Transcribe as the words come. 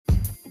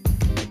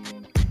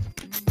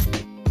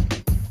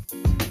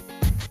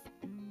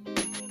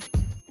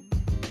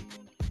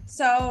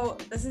So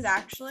this is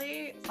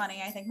actually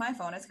funny. I think my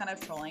phone is kind of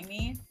trolling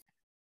me.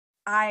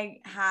 I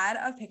had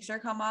a picture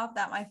come up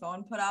that my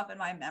phone put up in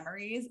my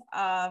memories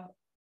of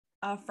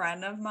a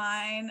friend of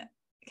mine,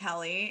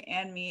 Kelly,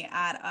 and me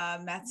at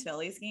a Mets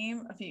Phillies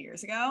game a few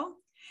years ago.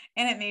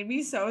 And it made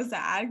me so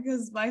sad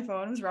because my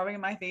phone was rubbing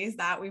in my face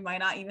that we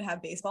might not even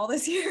have baseball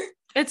this year.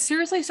 It's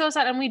seriously so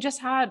sad. And we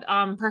just had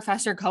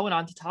Professor Cohen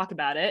on to talk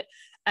about it.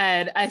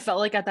 And I felt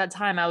like at that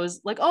time I was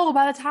like, oh,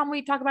 by the time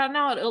we talk about it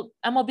now,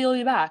 MLB will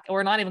be back. And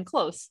we're not even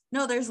close.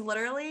 No, there's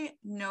literally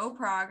no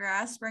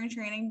progress. Spring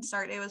training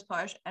start date was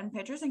pushed and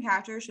pitchers and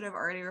catchers should have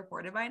already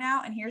reported by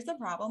now. And here's the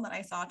problem that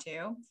I saw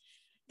too.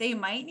 They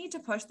might need to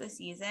push the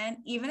season.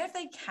 Even if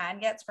they can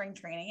get spring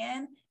training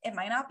in, it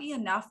might not be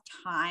enough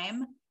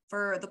time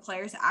for the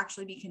players to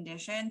actually be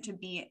conditioned to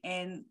be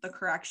in the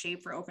correct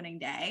shape for opening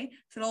day.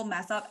 So it'll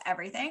mess up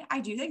everything. I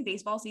do think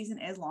baseball season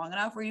is long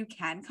enough where you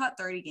can cut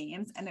 30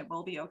 games and it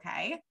will be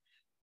okay.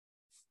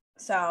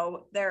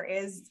 So there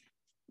is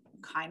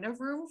kind of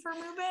room for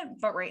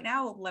movement, but right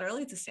now,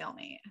 literally it's a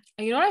stalemate.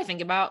 And you know what I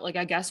think about? Like,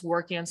 I guess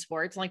working in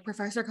sports, like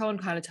Professor Cohen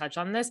kind of touched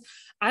on this.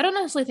 I don't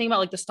necessarily think about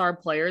like the star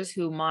players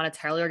who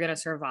monetarily are going to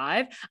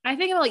survive. I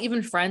think about like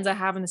even friends I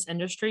have in this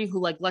industry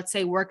who like, let's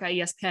say work at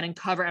ESPN and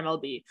cover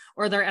MLB,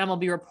 or they're an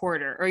MLB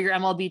reporter or your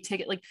MLB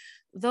ticket. Like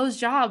those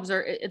jobs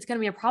it's going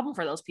to be a problem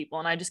for those people.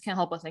 And I just can't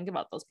help but think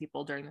about those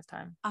people during this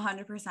time.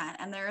 100%.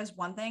 And there is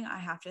one thing I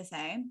have to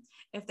say,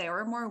 if there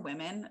were more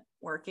women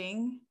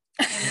working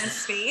in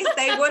this space,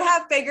 they would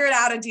have figured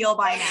out a deal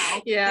by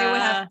now. Yeah, they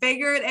would have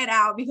figured it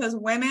out because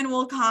women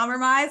will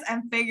compromise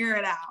and figure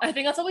it out. I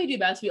think that's what we do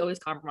best. We always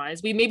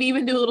compromise. We maybe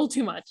even do a little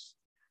too much.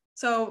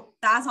 So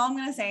that's all I'm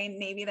going to say.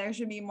 Maybe there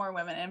should be more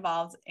women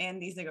involved in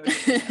these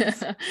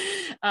negotiations.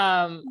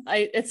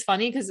 It's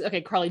funny because, okay,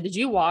 Carly, did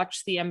you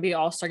watch the NBA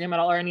All-Star game at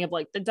all, or any of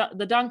like the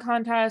dunk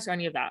contest or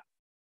any of that?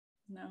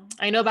 No.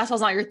 I know basketball's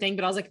not your thing,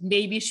 but I was like,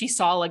 maybe she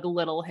saw like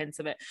little hints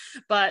of it.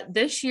 But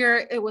this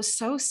year it was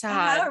so sad.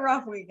 I had a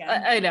rough weekend.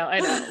 I know.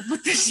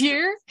 But this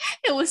year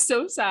it was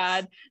so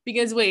sad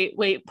because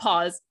wait,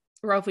 pause.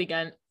 Rough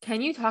weekend.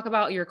 Can you talk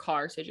about your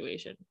car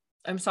situation?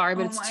 I'm sorry,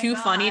 but it's too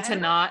funny to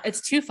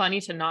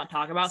not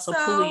talk about. So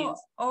please.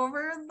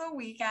 Over the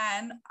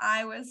weekend,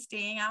 I was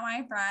staying at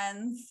my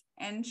friend's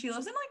and she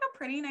lives in like a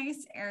pretty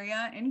nice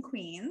area in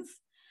Queens.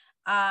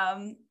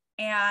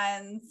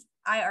 And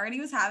I already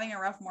was having a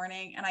rough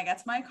morning and I get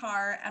to my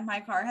car and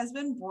my car has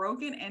been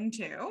broken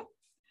into.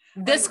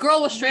 This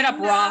girl was straight up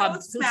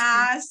robbed.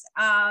 Smashed.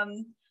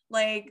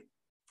 Like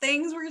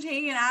things were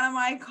taken out of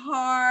my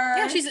car.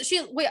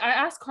 Yeah, wait, I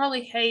asked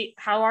Carly, hey,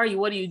 how are you?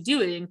 What are you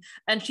doing?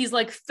 And she's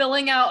like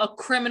filling out a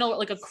crime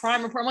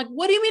report. I'm like,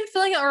 what do you mean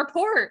filling out a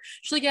report?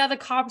 She's like, yeah, the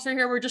cops are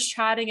here. We're just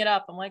chatting it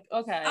up. I'm like,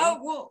 okay. Oh,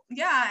 well,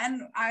 yeah.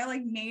 And I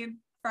like made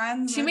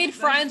friends. She made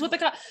friends with the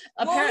cop.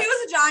 Well, he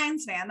was a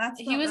Giants fan.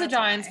 He was a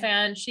Giants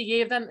fan. She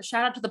gave them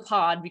shout out to the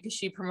pod because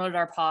she promoted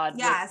our pod.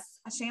 Yes,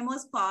 a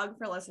shameless plug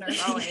for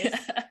listeners always.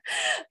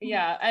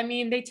 Yeah. I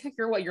mean, they took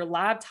your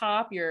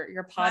laptop,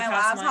 your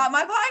podcast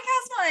my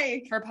podcast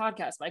mic, her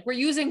podcast mic. We're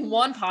using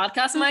one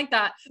podcast mic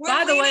that,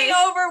 by the way,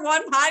 over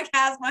one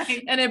podcast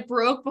mic, and it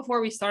broke before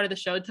we started the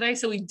show today,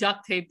 so we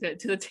duct taped it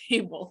to the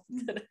table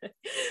today.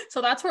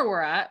 So that's where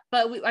we're at.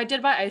 But I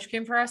did buy ice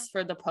cream for us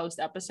for the post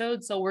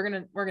episode, so we're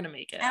gonna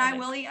make it. And I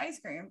will eat ice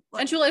cream.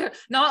 And she'll like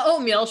not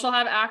oatmeal. She'll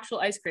have actual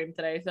ice cream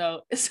today.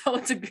 So it's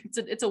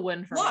a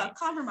win for me.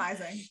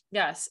 Compromising.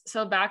 Yes.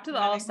 So back to the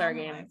All-Star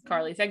game,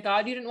 Carly. Thank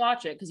God you didn't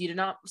watch it because you did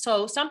not.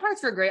 So some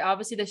parts were great.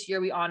 Obviously, this year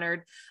we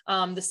honored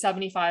the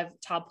 75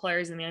 top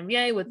players in the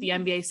NBA with the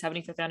NBA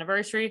 75th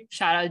anniversary.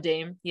 Shout out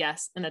Dame.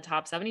 Yes, in the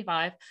top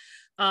 75.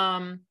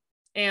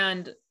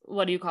 And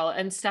what do you call it?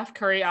 And Steph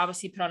Curry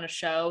obviously put on a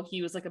show.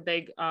 He was like a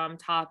big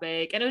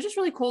topic. And it was just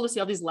really cool to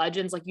see all these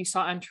legends. Like you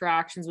saw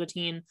interactions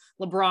between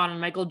LeBron and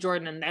Michael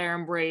Jordan and their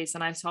embrace.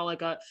 And I saw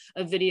like a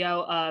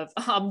video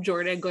of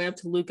Jordan going up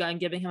to Luka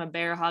and giving him a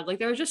bear hug. Like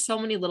there was just so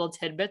many little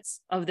tidbits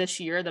of this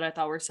year that I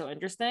thought were so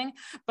interesting.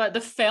 But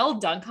the failed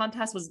dunk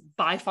contest was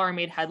by far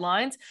made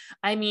headlines.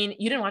 I mean,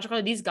 you didn't watch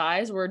it. These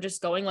guys were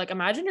just going like,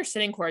 imagine you're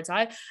sitting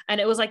courtside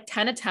and it was like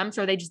 10 attempts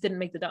where they just didn't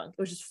make the dunk.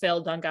 It was just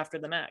failed dunk after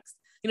the next.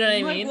 You know what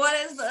I mean? What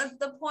is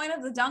the point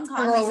of the dunk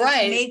contest? Well,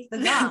 right. To make the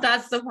dunk.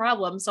 That's the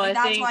problem. So I think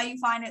that's why you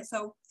find it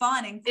so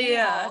fun and cool.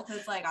 Yeah.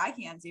 Because like I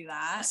can't do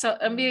that. So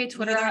NBA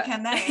Twitter. Neither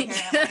can they,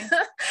 apparently.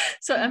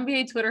 So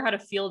NBA Twitter had a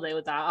field day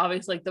with that.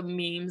 Obviously, like the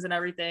memes and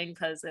everything,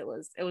 because it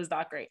was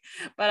not great.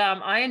 But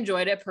I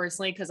enjoyed it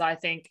personally because I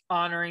think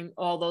honoring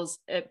all those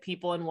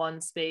people in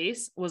one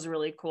space was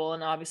really cool,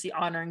 and obviously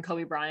honoring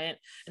Kobe Bryant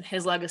and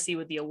his legacy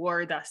with the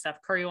award that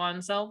Steph Curry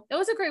won. So it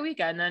was a great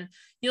weekend. And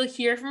you'll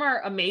hear from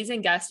our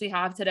amazing guest we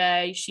have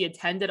today. She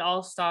attended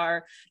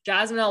All-Star,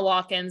 Jasmine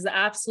Watkins, the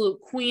absolute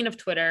queen of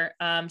Twitter.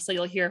 So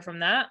you'll hear from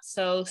that.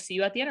 So see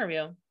you at the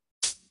interview.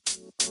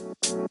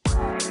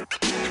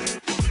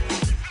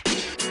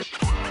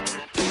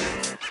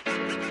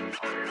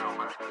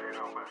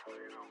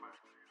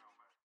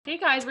 Hey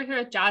guys, we're here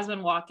with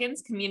Jasmine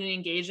Watkins, Community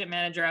Engagement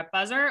Manager at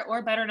Buzzer,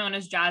 or better known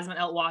as Jasmine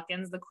L.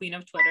 Watkins, the Queen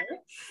of Twitter.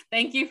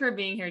 Thank you for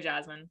being here,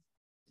 Jasmine.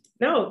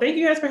 No, thank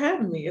you guys for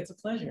having me. It's a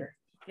pleasure.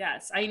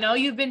 Yes, I know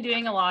you've been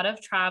doing a lot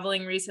of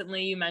traveling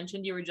recently. You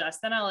mentioned you were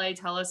just in LA.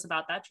 Tell us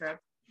about that trip.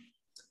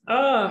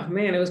 Oh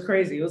man, it was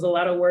crazy. It was a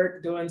lot of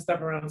work doing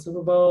stuff around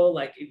Super Bowl,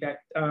 like event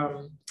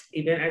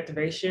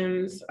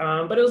activations.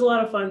 But it was a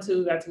lot of fun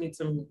too. Got to meet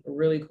some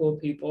really cool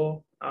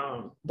people.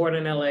 Born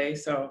in LA,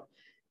 so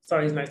it's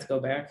always nice to go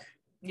back.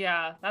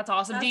 Yeah, that's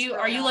awesome. That's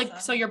are you really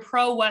like, so you're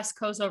pro West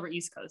Coast over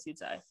East Coast, you'd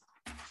say?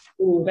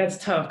 Ooh, that's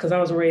tough because I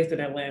was raised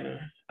in Atlanta.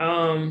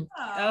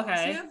 Okay.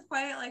 So you have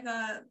quite like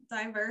a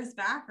diverse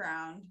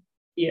background.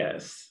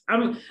 Yes,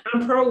 I'm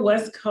pro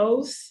West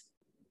Coast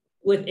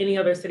with any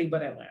other city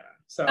but Atlanta.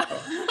 So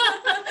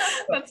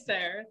that's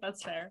fair.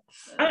 That's fair.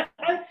 I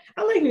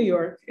like New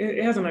York.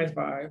 It has a nice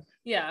vibe.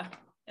 Yeah.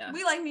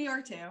 We like New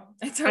York too.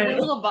 We're a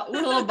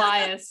little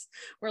biased.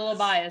 We're a little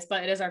biased,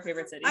 but it is our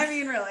favorite city. I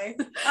mean, really.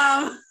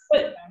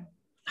 But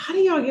how do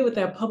y'all get with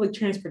that public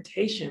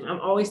transportation? I'm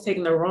always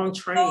taking the wrong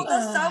train. So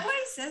the subway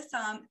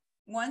system,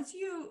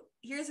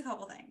 here's a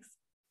couple things.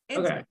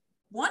 It's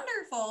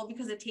wonderful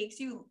because it takes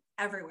you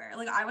everywhere.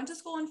 Like I went to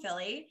school in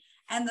Philly,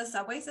 and the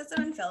subway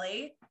system in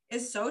Philly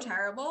is so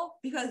terrible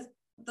because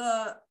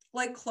the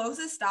like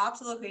closest stop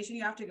to the location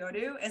you have to go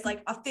to is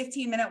like a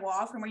 15-minute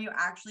walk from where you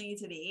actually need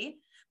to be.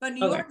 But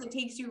New York, it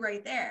takes you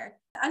right there.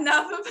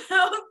 Enough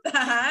about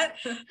that.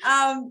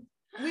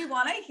 We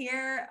want to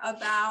hear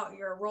about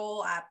your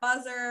role at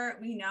Buzzer.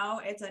 We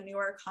know it's a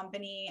newer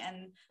company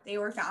and they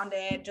were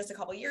founded just a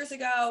couple years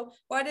ago.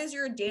 What is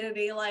your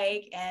day-to-day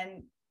like,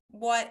 and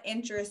what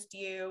interests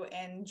you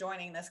in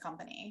joining this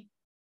company?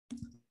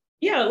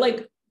 Yeah,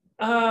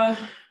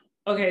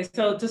 okay,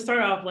 so to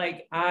start off,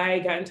 like I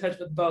got in touch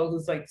with Bo,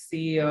 who's like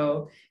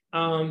CEO,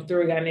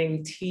 through a guy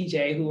named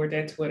TJ who worked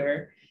at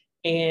Twitter.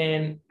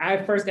 And I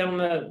first got on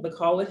the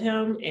call with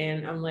him,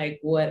 and I'm like,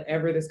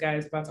 whatever this guy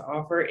is about to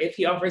offer, if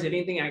he offers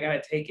anything, I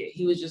gotta take it.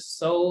 He was just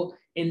so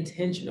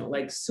intentional,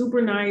 like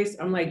super nice.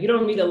 I'm like, you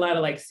don't meet a lot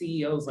of like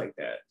CEOs like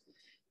that.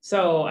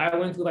 So I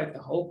went through like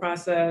the whole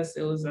process.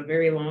 It was a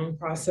very long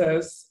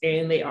process,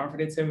 and they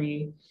offered it to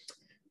me.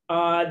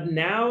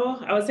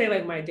 Now I would say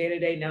like my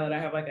day-to-day, now that I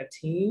have like a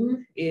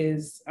team,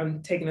 is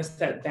I'm taking a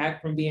step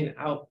back from being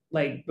out,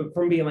 like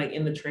from being like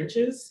in the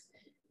trenches,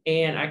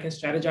 and I can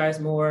strategize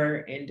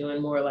more and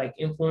doing more like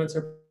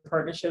influencer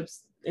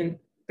partnerships and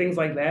things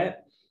like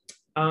that.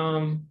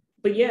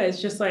 But yeah,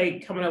 it's just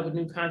like coming up with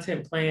new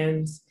content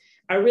plans.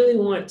 I really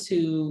want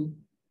to,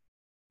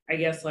 I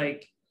guess,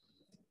 like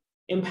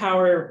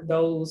empower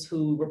those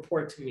who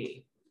report to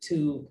me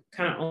to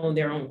kind of own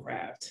their own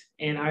craft.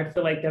 And I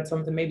feel like that's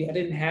something maybe I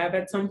didn't have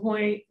at some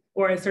point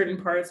or at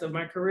certain parts of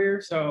my career.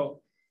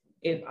 So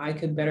if I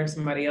could better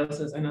somebody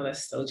else's, I know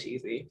that's so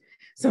cheesy,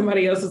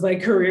 somebody else's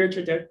like career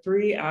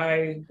trajectory,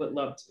 I would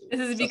love to. This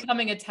is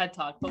becoming a TED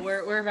Talk, but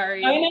we're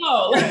very, I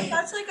know.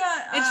 That's like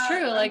it's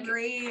true. Like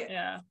great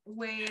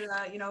way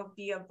to,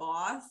 be a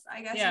boss,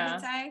 I guess you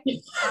could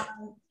say.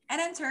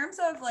 And in terms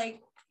of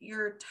like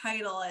your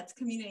title, it's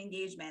community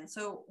engagement.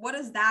 So what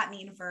does that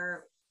mean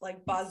for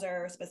like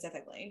Buzzer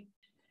specifically?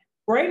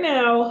 Right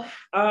now,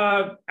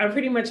 I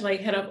pretty much like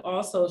head up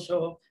all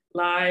social,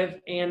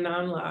 live and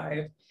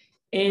non-live.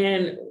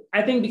 And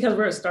I think because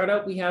we're a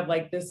startup, we have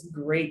like this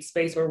great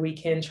space where we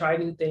can try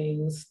new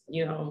things,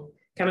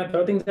 kind of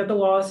throw things at the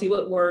wall, see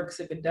what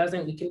works. If it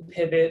doesn't, we can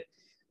pivot,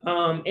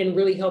 and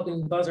really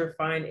helping Buzzer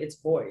find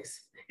its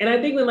voice. And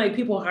I think when like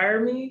people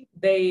hire me,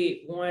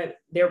 they want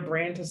their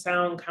brand to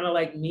sound kind of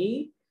like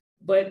me,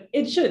 but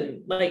it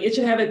shouldn't. Like it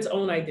should have its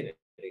own identity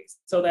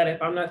so that if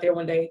I'm not there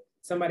one day,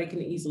 somebody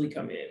can easily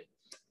come in.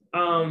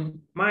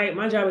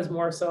 My job is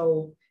more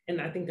so, and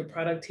I think the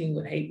product team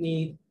would hate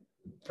me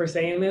for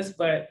saying this,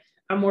 but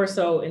I'm more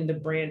so in the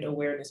brand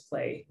awareness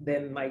play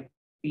than like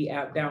the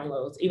app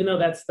downloads, even though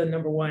that's the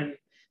number one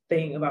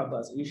thing about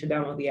Buzzer. You should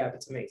download the app,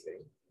 it's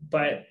amazing.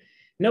 But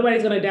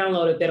nobody's gonna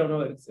download it if they don't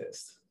know it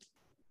exists.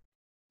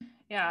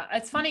 Yeah,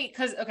 it's funny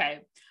because,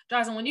 okay,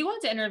 Jasmine, when you go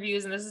into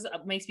interviews, and this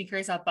makes me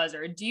curious about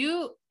Buzzer,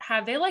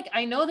 have they like,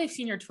 I know they've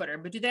seen your Twitter,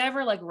 but do they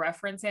ever like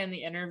reference it in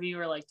the interview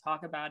or like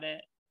talk about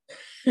it?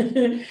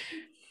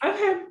 I've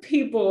had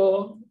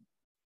people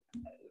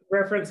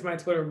reference my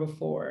Twitter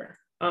before.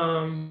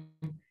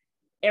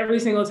 Every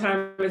single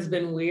time it's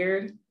been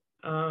weird,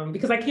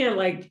 because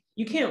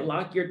you can't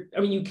lock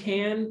you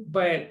can,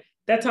 but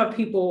that's how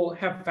people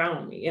have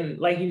found me. And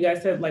like you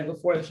guys said, like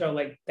before the show,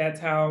 like that's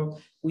how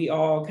we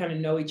all kind of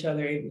know each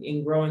other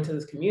and grow into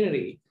this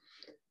community.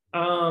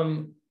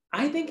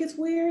 I think it's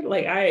weird.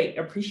 Like I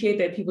appreciate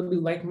that people do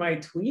like my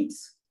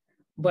tweets,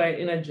 but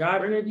in a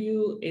job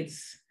interview,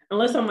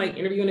 unless I'm like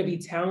interviewing to be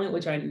talent,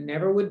 which I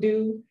never would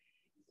do,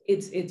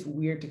 it's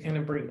weird to kind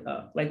of bring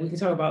up. Like we can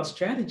talk about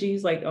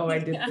strategies, like, oh, I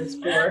did this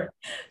for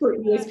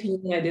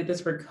ESPN, I did this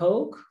for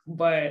Coke,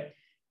 but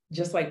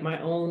just like my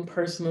own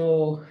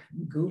personal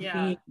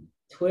goofy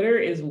Twitter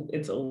it's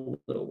a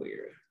little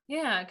weird.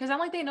 Yeah, because I'm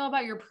like, they know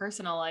about your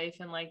personal life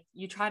and like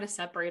you try to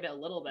separate it a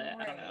little bit.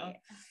 Right. I don't know.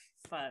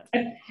 But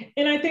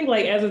and I think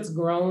like as it's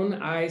grown,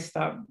 I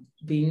stopped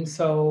being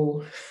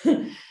so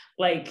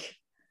like,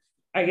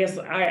 I guess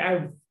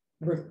I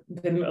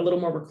been a little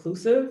more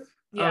reclusive.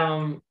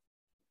 Yeah.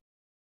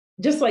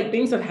 Just like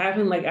things have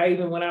happened. Like I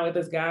even went out with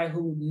this guy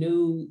who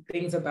knew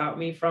things about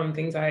me from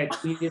things I had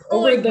tweeted Oh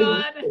over my the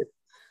God. years.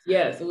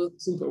 Yes, it was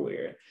super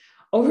weird.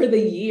 Over the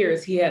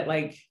years, he had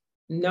like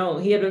no,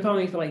 he had been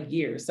following me for like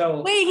years.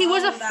 So Wait, he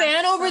was a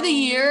fan over the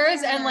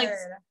years weird. and like,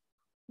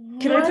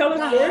 can I tell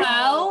the story?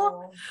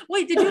 hell?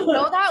 Wait, did you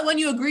know that when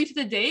you agreed to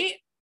the date?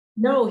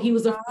 No, he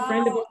was a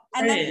friend of a and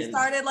friend. then he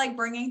started like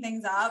bringing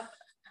things up.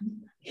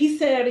 He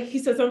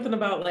said something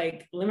about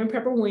like lemon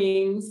pepper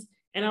wings.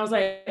 And I was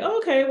like, oh,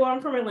 okay, well,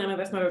 I'm from Atlanta.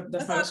 That's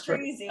not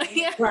crazy.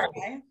 Yeah. Right.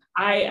 Okay.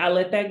 I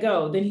let that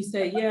go. Then he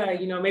said, yeah,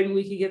 maybe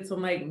we could get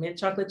some like mint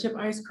chocolate chip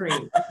ice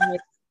cream. I'm like,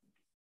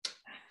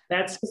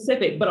 that's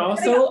specific, but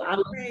also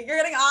you're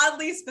getting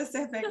oddly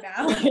specific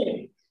now.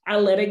 I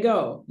let it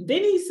go.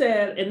 Then he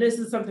said, and this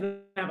is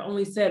something I've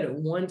only said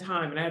one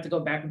time, and I had to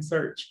go back and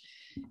search.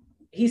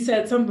 He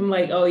said something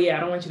like, oh yeah, I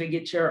don't want you to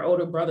get your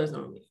older brothers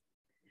on me.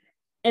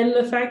 And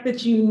the fact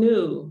that you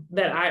knew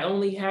that I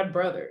only had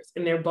brothers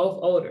and they're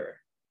both older,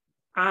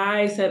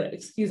 I said,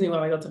 excuse me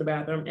while I go to the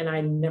bathroom, and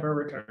I never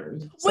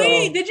returned.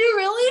 Wait, did you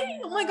really?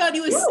 Oh my God,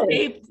 you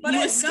escaped. But no,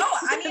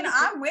 I mean,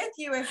 I'm with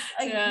you. If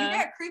like you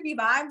get creepy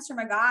vibes from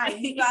a guy,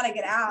 you gotta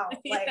get out.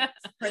 Like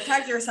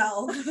protect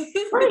yourself.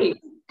 Right.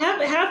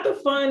 Half the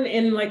fun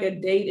in like a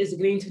date is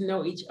getting to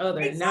know each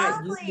other,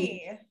 not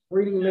you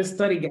reading this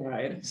study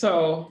guide.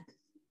 So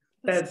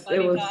that's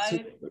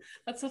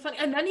so funny.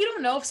 And then you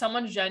don't know if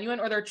someone's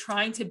genuine or they're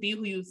trying to be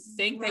who you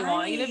think they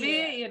want you to be,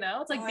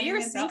 It's like be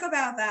yourself. Think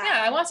about that.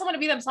 Yeah, I want someone to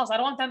be themselves. I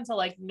don't want them to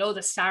like know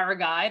the Sarah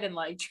guide and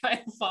like try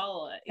and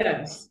follow it.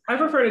 Yes. I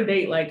prefer to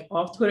date like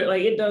off Twitter.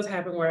 Like it does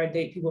happen where I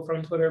date people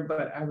from Twitter,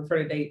 but I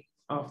prefer to date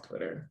off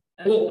Twitter.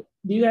 Well,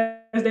 do you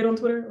guys date on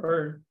Twitter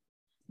or?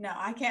 No,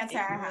 I can't say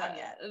I have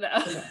yet.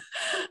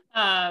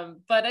 No.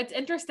 But it's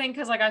interesting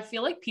because like I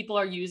feel like people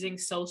are using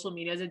social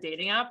media as a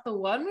dating app. The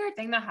one weird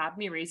thing that happened to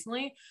me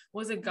recently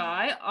was a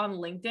guy on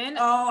LinkedIn.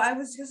 Oh, I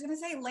was just gonna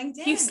say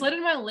LinkedIn. He slid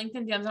in my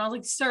LinkedIn DMs and I was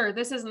like, sir,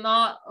 this is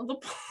not the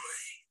point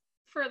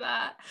for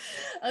that.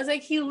 I was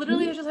like, he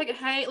literally was just like,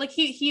 hey, like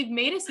he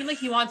made it seem like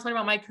he wants to learn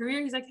about my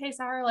career. He's like, hey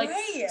Sarah, like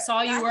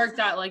saw you worked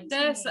at like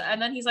this, and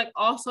then he's like,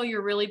 also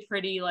you're really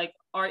pretty, like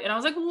art. And I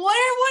was like, what?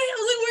 I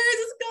was like, where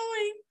is this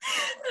going?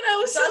 And I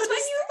was that's when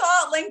you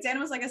thought LinkedIn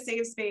was like a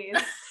safe space.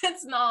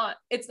 It's not.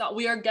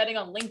 We are getting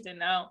on LinkedIn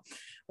now.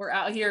 We're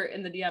out here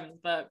in the DMs,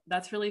 but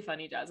that's really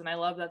funny, Jazz, and I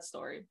love that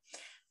story.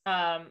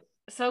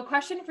 So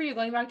question for you,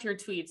 going back to your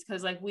tweets,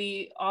 because like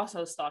we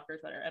also stalk your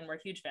Twitter and we're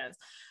huge fans.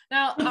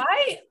 Now,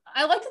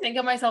 I like to think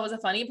of myself as a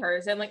funny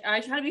person. Like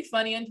I try to be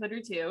funny on Twitter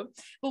too.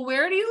 But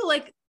where do you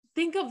like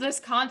think of this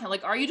content?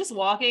 Like, are you just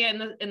walking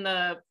in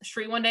the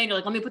street one day and you're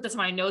like, let me put this in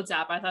my notes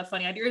app? I thought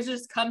funny ideas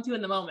just come to you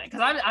in the moment,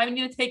 because I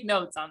need to take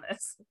notes on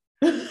this.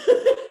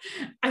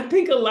 I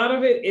think a lot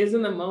of it is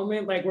in the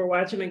moment. Like we're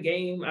watching a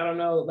game. I don't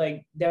know,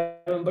 like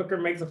Devin Booker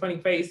makes a funny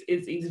face.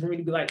 It's easy for me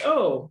to be like,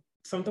 oh,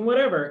 something,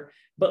 whatever.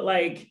 But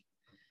like,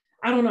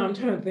 I don't know. I'm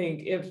trying to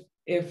think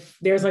if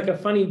there's like a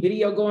funny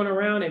video going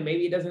around and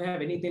maybe it doesn't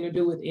have anything to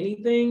do with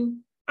anything,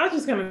 I'll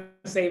just kind of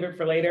save it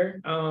for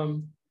later.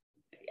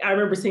 I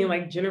remember seeing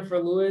like Jennifer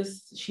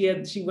Lewis. She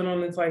went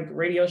on this like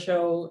radio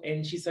show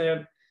and she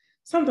said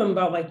something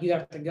about like you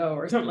have to go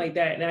or something like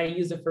that, and I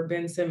used it for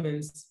Ben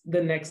Simmons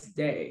the next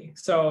day.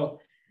 So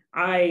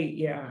I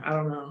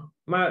don't know.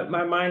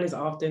 My mind is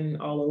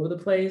often all over the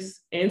place,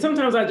 and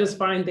sometimes I just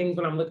find things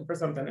when I'm looking for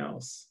something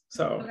else.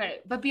 So okay,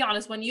 but be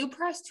honest, when you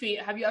press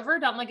tweet, have you ever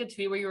done like a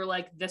tweet where you were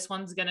like, this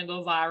one's gonna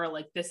go viral,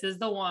 like this is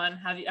the one?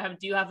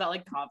 Do you have that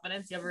like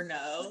confidence? You ever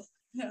know?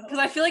 No. Because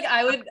I feel like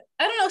I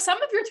don't know, some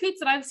of your tweets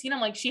that I've seen, I'm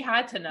like, she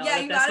had to know. Yeah,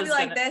 you gotta be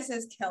like, this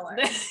is killer.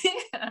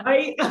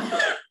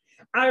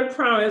 I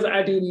promise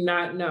I do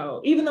not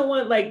know. Even the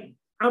one, like,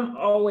 I'm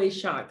always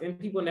shocked and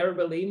people never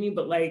believe me,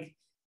 but like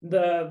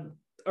a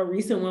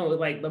recent one with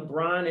like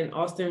LeBron and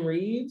Austin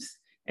Reeves.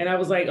 And I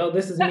was like, oh,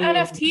 this is the me.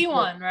 NFT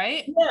one,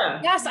 right?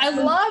 Yeah. Yes, I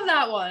love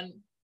that one.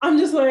 I'm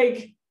just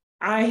like,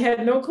 I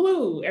had no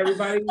clue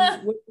everybody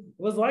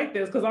was like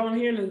this, because all I'm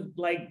hearing is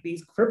like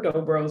these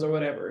crypto bros or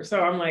whatever.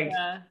 So I'm like,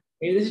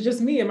 maybe this is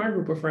just me and my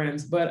group of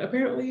friends, but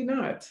apparently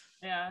not.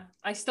 Yeah,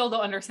 I still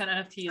don't understand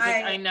NFTs.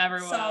 Like, I never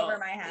will. Over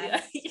my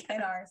head. Yeah. I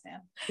don't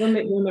understand.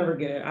 You'll never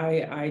get it.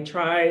 I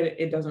tried.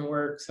 It doesn't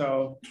work.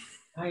 So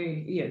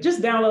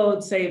just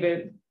download, save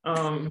it.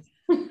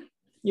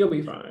 You'll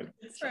be fine.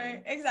 That's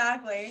right.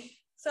 Exactly.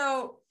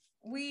 So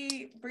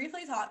we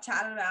briefly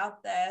chatted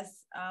about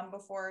this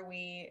before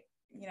we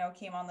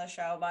came on the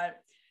show,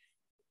 but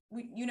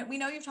we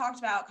know you've talked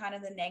about kind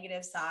of the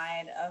negative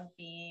side of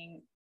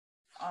being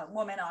a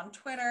woman on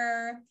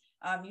Twitter.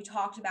 You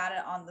talked about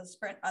it on the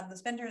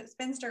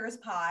Spinsters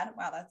pod.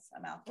 Wow, that's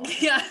a mouthful.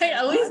 Yeah, I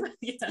always.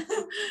 Yeah.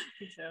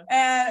 Me too.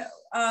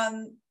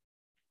 And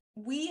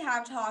we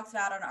have talked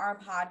about on our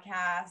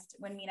podcast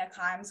when Mina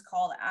Kimes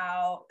called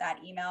out that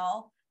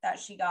email that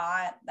she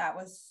got that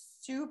was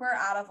super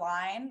out of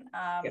line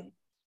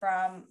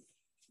from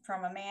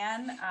a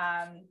man.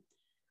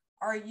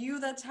 are you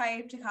the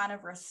type to kind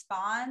of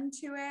respond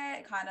to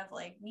it, kind of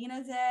like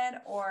Nina did,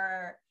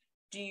 or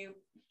do you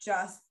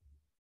just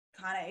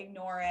kind of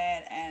ignore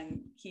it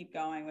and keep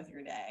going with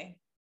your day?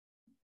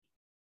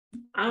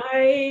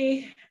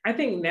 I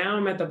think now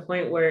I'm at the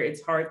point where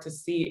it's hard to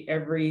see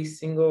every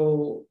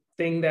single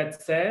thing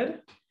that's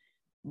said,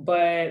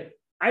 but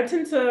I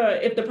tend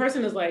to, if the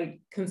person is like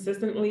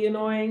consistently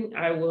annoying,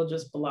 I will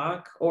just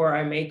block, or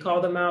I may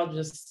call them out,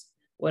 just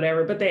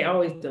whatever, but they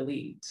always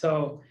delete.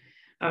 So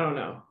I don't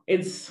know.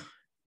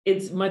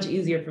 It's much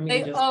easier for me They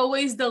to just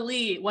always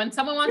delete when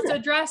someone wants to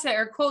address it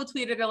or quote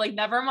tweet it, or like,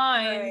 never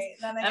mind. Right,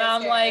 and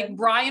I'm like,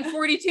 Brian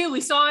 42, we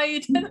saw you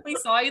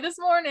this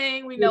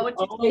morning. We know what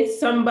you always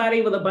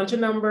somebody with a bunch of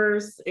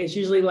numbers. It's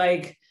usually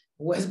like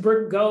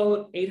Westbrook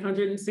GOAT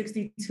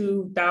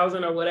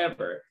 862,000 or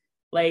whatever.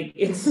 Like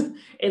it's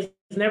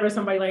never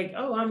somebody like,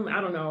 oh,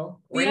 I don't know,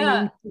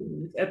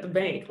 at the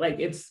bank. Like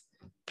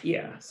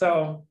yeah.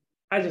 So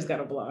I just got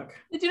to block.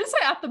 Did you just say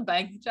at the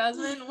bank,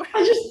 Jasmine?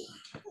 I just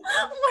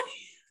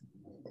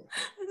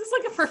is this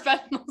like a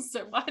professional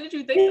sir? Why did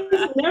you think of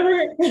that?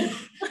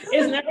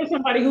 It's never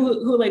somebody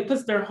who like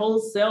puts their whole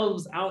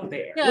selves out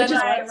there. Yeah, which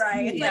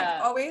right. It's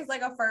like always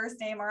like a first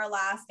name or a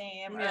last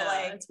name, or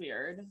like it's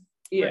weird.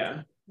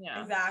 Yeah.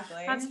 Yeah.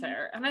 Exactly. That's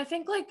fair. And I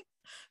think like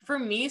for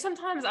me,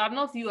 sometimes, I don't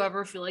know if you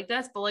ever feel like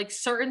this, but like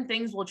certain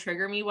things will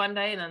trigger me one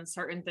day and then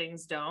certain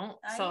things don't.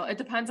 So it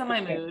depends on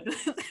my mood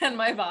and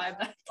my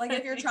vibe. Like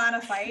if you're trying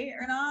to fight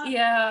or not.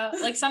 Yeah.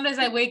 Like some days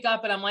I wake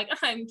up and I'm like,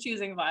 I'm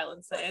choosing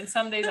violence today, and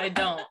some days I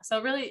don't. So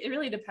it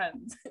really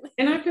depends.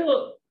 And I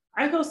feel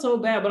so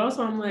bad, but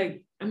also I'm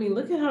like, I mean,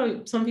 look at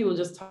how some people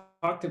just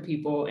talk to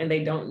people and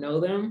they don't know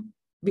them.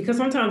 Because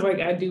sometimes like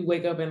I do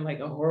wake up in like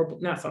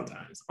not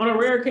sometimes, on a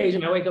rare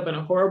occasion, I wake up in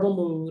a horrible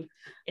mood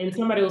and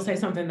somebody will say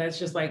something that's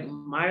just like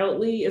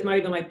mildly, it's not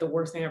even like the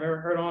worst thing I've ever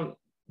heard on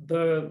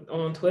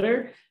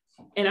Twitter.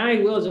 And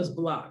I will just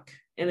block.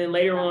 And then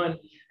later on,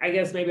 I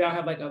guess maybe I'll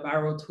have like a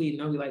viral tweet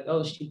and I'll be like,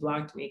 oh, she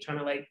blocked me, trying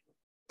to like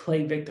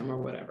play victim or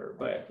whatever.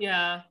 But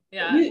yeah.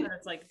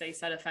 It's like they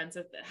said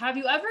offensive. Have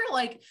you ever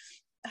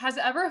has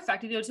it ever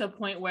affected you to a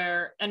point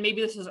where, and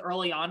maybe this was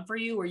early on for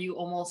you, where you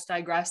almost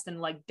digressed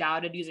and like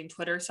doubted using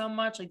Twitter so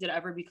much? Like, did it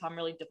ever become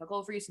really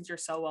difficult for you since you're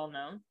so well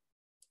known?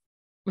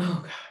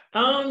 Oh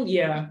God.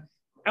 Yeah.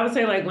 I would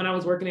say like when I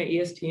was working at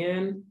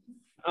ESPN,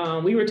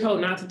 we were told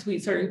not to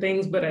tweet certain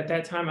things, but at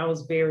that time I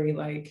was very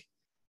like,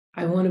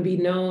 I want to be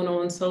known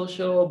on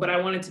social, but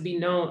I wanted to be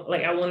known,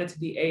 like I wanted to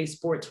be a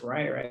sports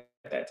writer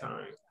at that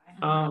time.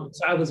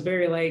 So I was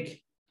very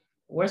like,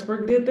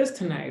 Westbrook did this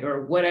tonight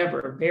or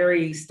whatever,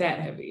 very stat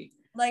heavy.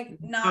 Like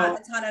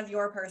not a ton of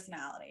your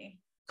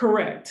personality.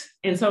 Correct.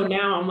 And so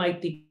now I'm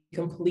like the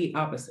complete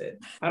opposite.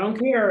 I don't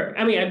care.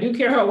 I mean, I do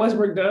care how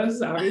Westbrook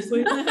does,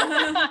 obviously.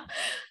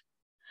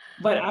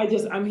 But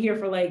I'm here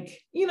for like,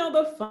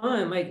 the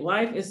fun. Like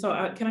life is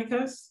so, can I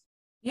cuss?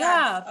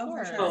 Yeah, of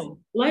course. Oh,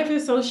 life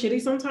is so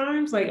shitty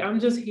sometimes. Like I'm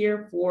just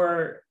here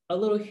for a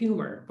little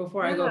humor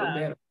before I go to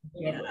bed.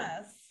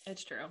 Yes,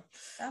 it's true.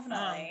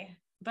 Definitely.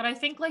 But I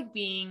think like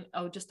being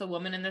just a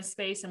woman in this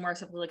space, and more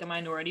specifically like a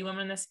minority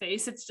woman in this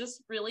space, it's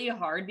just really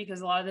hard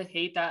because a lot of the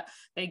hate that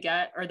they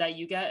get or that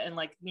you get, and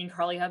like me and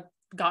Carly have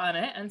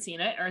gotten it and seen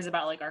it, or is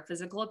about like our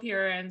physical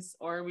appearance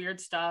or weird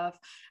stuff.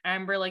 I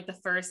remember like the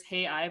first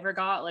hate I ever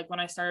got, like when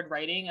I started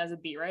writing as a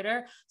beat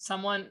writer,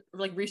 someone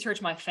like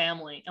researched my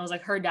family and was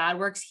like, her dad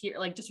works here,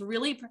 like just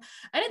really,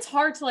 and it's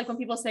hard to like when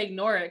people say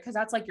ignore it, because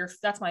that's like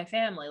that's my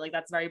family, like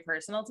that's very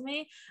personal to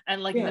me,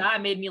 and like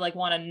that made me like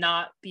want to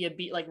not be a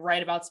beat, like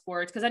write about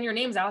sports, because then your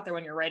name's out there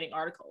when you're writing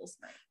articles.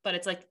 But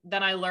it's like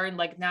then I learned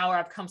like now where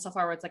I've come so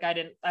far where it's like I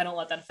don't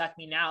let that affect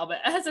me now, but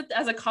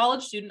as a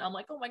college student I'm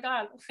like, oh my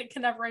god, I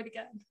can never write again.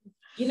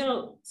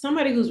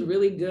 Somebody who's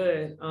really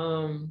good,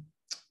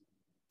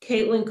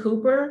 Caitlin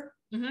Cooper,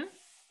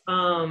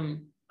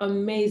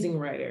 amazing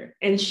writer.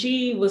 And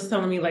she was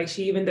telling me like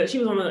she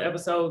was on the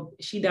episode,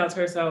 she doubts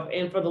herself,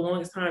 and for the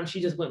longest time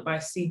she just went by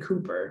C.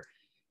 Cooper.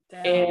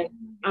 Damn. And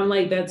I'm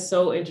like, that's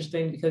so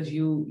interesting because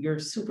you're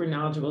super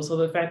knowledgeable. So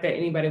the fact that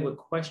anybody would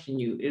question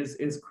you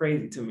is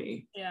crazy to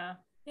me. Yeah.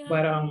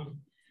 But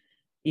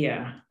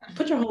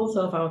put your whole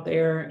self out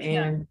there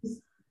and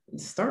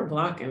start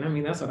blocking. I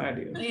mean, that's what I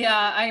do.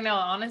 Yeah, I know.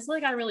 Honestly,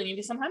 like I really need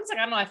to. Sometimes, like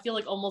I don't know, I feel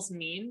like almost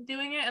mean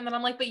doing it, and then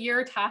I'm like, but you're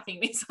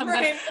attacking me, so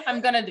I'm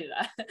gonna do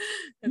that.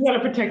 You gotta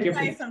protect your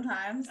peace.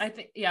 Sometimes I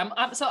think,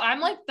 so I'm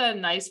like the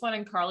nice one,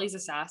 and Carly's a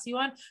sassy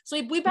one. So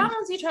we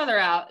balance each other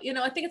out.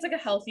 I think it's like a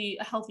healthy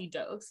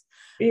dose.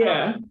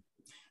 Yeah.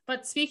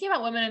 But speaking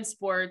about women in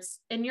sports,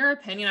 in your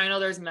opinion, I know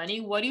there's many.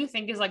 What do you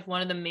think is like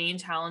one of the main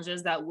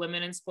challenges that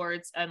women in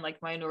sports and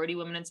like minority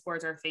women in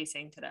sports are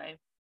facing today?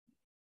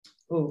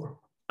 Oh.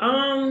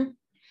 I'll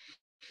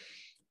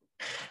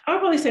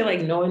probably say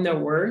like knowing their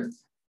worth.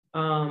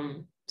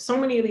 So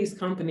many of these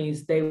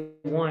companies, they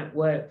want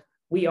what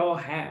we all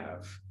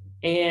have.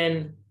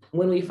 And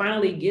when we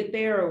finally get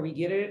there or we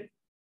get it,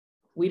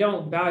 we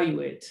don't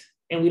value it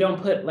and we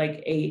don't put like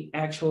a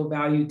actual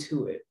value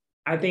to it.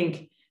 I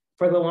think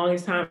for the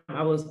longest time,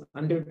 I was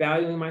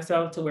undervaluing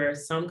myself to where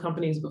some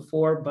companies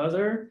before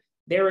Buzzer,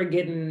 they were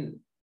getting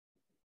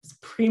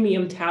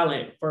premium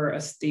talent for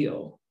a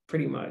steal,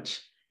 pretty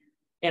much.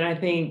 And I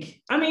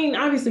think, I mean,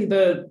 obviously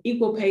the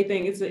equal pay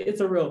thing, it's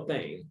a real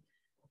thing,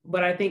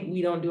 but I think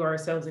we don't do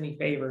ourselves any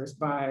favors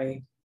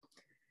by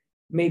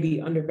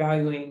maybe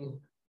undervaluing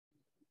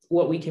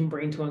what we can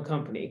bring to a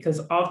company.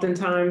 Because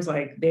oftentimes,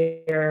 like,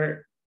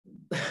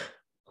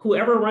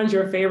 whoever runs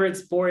your favorite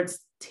sports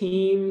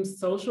team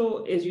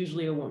social is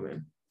usually a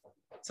woman.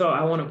 So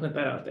I want to put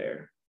that out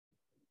there.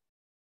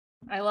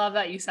 I love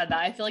that you said that.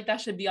 I feel like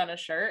that should be on a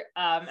shirt.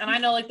 And I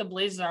know like the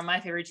Blazers are my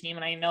favorite team,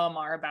 and I know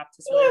Amara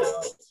Baptist really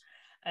well.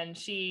 And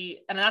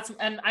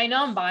I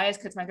know I'm biased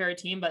because it's my favorite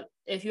team, but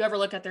if you ever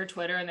look at their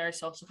Twitter and their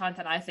social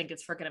content, I think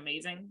it's freaking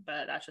amazing,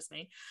 but that's just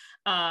me.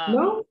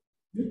 No,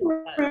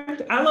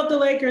 correct. I love the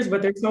Lakers,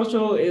 but their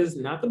social is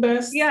not the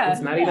best. Yeah.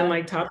 It's not even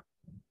like top.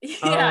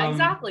 Yeah,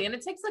 exactly. And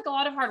it takes like a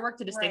lot of hard work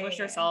to distinguish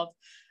yourself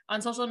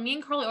on social. Me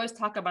and Carly always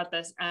talk about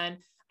this. And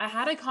I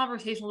had a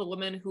conversation with a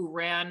woman who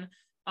ran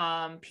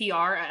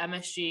PR at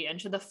MSG, and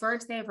to the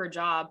first day of her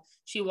job,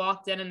 she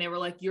walked in and they were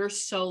like, "You're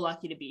so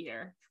lucky to be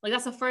here." Like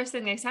that's the first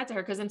thing they said to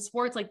her, because in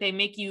sports, like they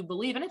make you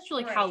believe, and it's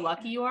really like how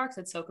lucky you are because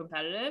it's so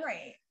competitive,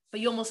 right?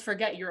 But you almost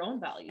forget your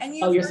own value, and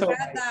you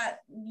forget that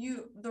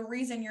the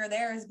reason you're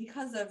there is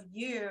because of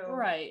you,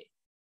 right?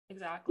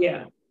 Exactly.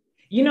 Yeah,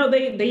 you know,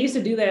 they used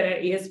to do that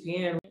at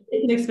ESPN.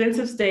 It's an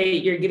expensive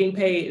state. You're getting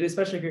paid,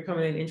 especially if you're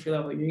coming in entry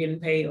level, you're getting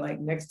paid like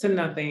next to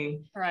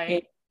nothing, right?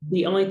 And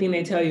the only thing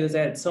they tell you is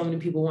that so many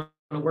people want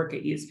to work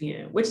at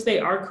ESPN, which they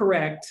are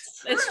correct.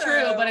 It's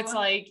true, but it's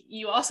like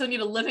you also need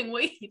a living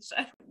wage.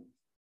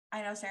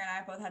 I know Sarah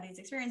and I both had these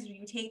experiences where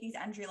you take these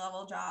entry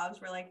level jobs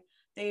where like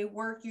they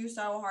work you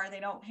so hard, they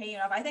don't pay you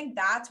enough. I think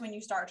that's when you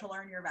start to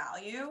learn your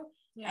value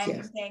and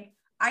you think,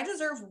 I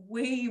deserve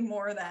way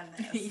more than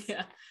this.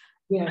 Yeah.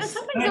 Yes.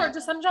 And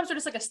some jobs are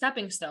just like a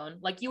stepping stone.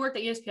 Like you worked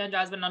at ESPN,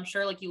 Jasmine, and I'm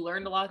sure like you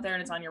learned a lot there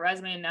and it's on your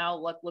resume, and now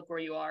look where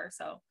you are.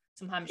 So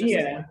sometimes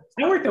I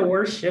worked the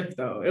worst shift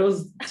though. It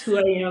was 2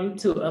 a.m.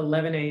 to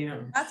 11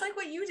 a.m. That's like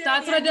what you did.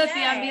 That's what I did at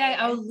the NBA.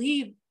 I would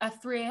leave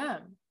at 3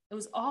 a.m. It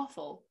was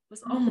awful.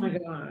 Oh my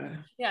God.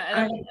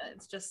 Yeah. And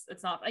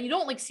it's not, you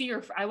don't like see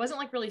I wasn't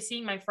like really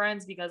seeing my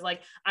friends because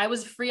like I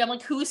was free. I'm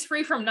like, who's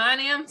free from 9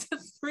 a.m. to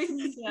 3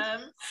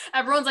 p.m.?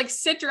 Everyone's like,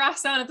 sit your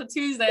ass down. It's a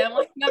Tuesday. I'm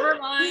like, never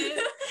mind.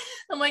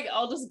 I'm like,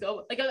 I'll just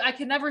go. Like I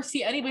could never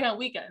see anybody on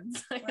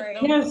weekends. Right.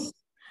 Yes.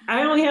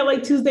 I only had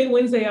like Tuesday,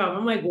 Wednesday off.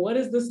 I'm like, what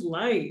is this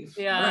life?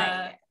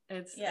 Yeah. Right.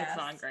 It's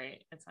not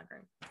great. It's not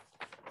great.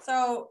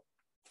 So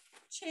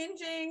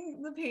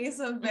changing the pace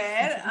a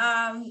bit,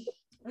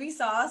 we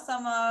saw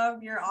some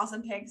of your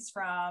awesome picks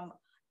from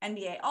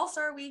NBA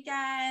All-Star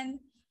Weekend.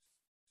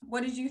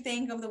 What did you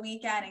think of the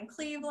weekend in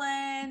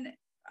Cleveland?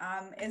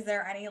 Is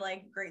there any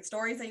like great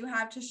stories that you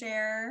have to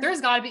share?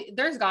 There's gotta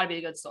be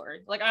a good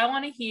story. Like I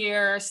want to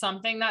hear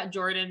something that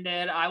Jordan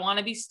did. I want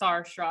to be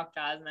starstruck,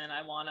 Jasmine.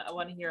 I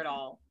want to hear it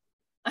all.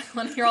 I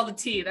want to hear all the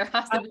tea. There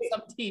has to be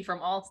some tea from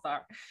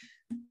All-Star.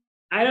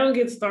 I don't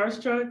get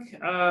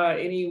starstruck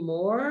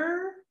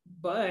anymore,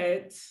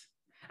 but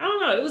I don't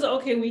know. It was an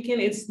okay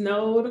weekend. It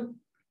snowed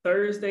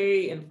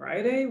Thursday and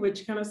Friday,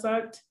 which kind of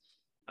sucked.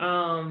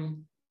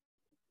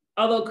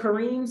 Although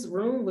Kareem's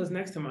room was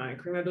next to mine.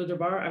 Kareem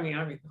Abdul-Jabbar. I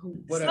mean,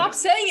 whatever. Stop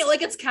saying it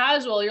like it's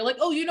casual. You're like,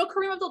 oh, you know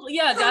Kareem Abdul-Jabbar?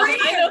 Yeah, Jasmine,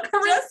 I know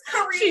Kareem. Just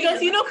Kareem. She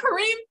goes, you know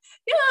Kareem?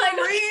 Yeah,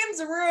 Kareem's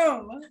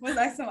room was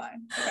next to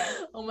mine.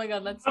 Okay. Oh my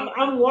God, that's so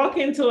I'm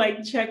walking to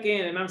like check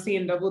in and I'm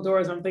seeing double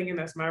doors. I'm thinking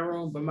that's my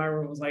room, but my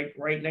room was like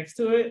right next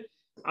to it.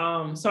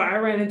 So I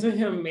ran into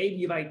him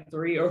maybe like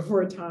 3 or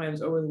 4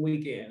 times over the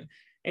weekend.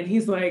 And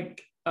he's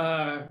like,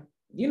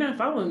 you're not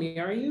following me,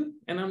 are you?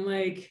 And I'm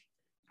like,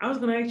 I was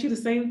gonna ask you the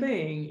same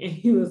thing. And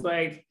he was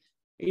like,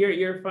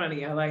 you're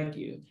funny, I like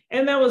you.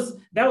 And that was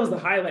the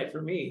highlight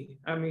for me.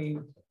 I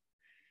mean,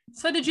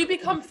 so did you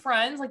become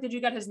friends? Like, did you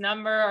get his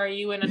number? Are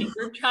you in any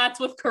group chats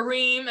with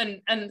Kareem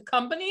and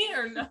company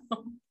or no?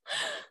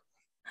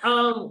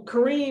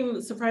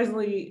 Kareem,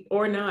 surprisingly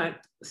or not,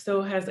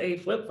 still has a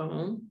flip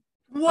phone.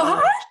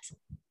 What?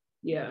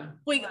 Yeah.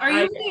 Wait, are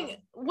you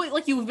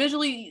like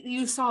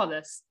you saw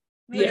this?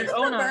 Maybe it's the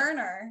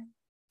burner.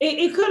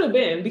 It could have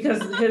been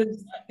because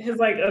his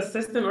like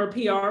assistant or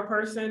PR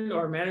person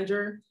or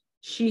manager,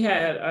 she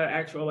had an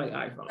actual like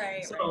iPhone.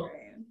 Right.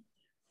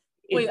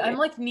 Wait,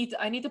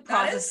 I need to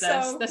process this.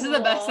 So this is the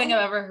best thing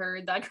I've ever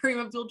heard. That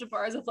Kareem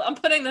Abdul-Jabbar is I'm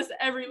putting this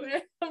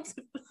everywhere.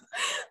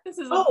 This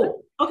is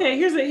okay.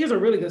 Here's a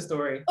really good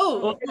story.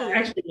 Oh, well,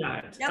 actually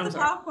not. Get the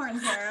popcorn,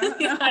 Sarah.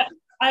 Yeah.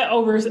 I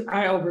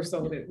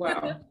oversold it.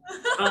 Wow.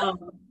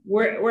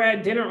 We're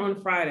at dinner on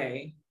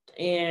Friday.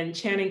 And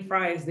Channing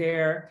Frye is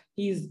there.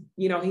 He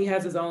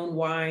has his own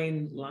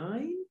wine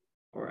line,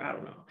 or I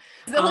don't know.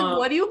 Is that like,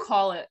 what do you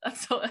call it?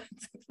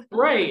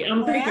 Right.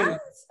 I'm thinking.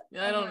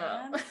 I don't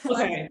know.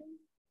 Okay.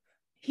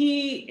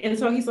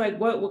 He's like,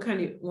 what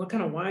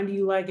kind of wine do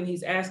you like? And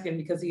he's asking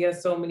because he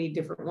has so many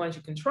different ones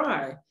you can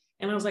try.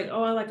 And I was like,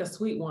 oh, I like a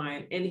sweet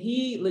wine. And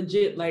he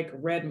legit like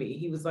read me.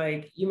 He was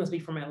like, you must be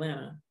from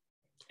Atlanta.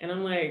 And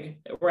I'm like,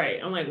 right.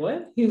 I'm like,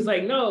 what? He was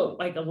like, no,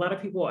 like a lot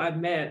of people I've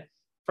met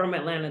from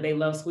Atlanta. They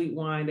love sweet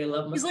wine. They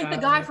love Moscato. He's like the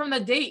guy from The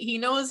Date. He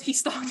knows, he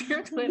stalked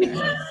your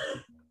Twitter.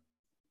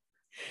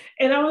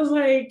 And I was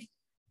like,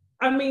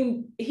 I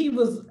mean, he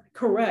was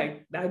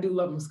correct. I do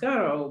love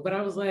Moscato, but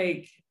I was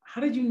like,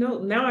 how did you know?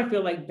 Now I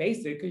feel like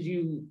basic because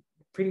you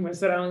pretty much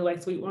said I only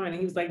like sweet wine. And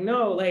he was like,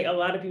 no, like a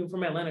lot of people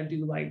from Atlanta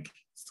do like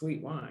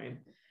sweet wine.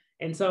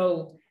 And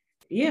so,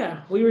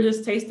 yeah, we were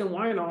just tasting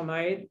wine all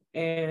night.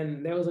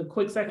 And there was a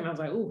quick second, I was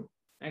like, ooh,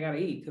 I gotta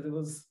eat because it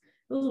was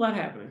a lot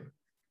happening.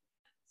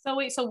 So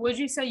wait, so would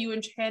you say you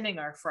and Channing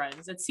are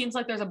friends? It seems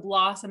like there's a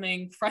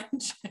blossoming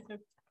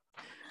friendship.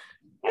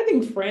 I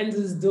think Friends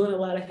is doing a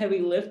lot of heavy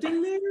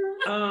lifting there.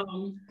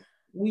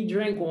 We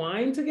drink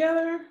wine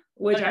together,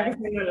 which I can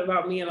say that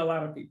about me and a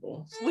lot of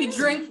people. We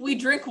drink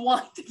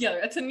wine together.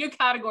 That's a new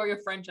category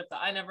of friendship that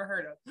I never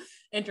heard of.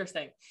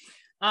 Interesting.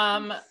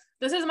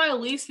 This is my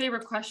least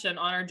favorite question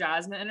on our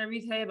Jasmine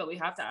interview today, but we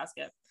have to ask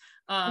it.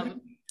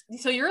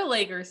 So you're a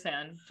Lakers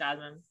fan,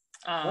 Jasmine.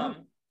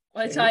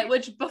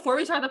 Which before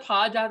we started the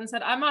pod, Jasmine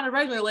said, I'm not a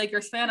regular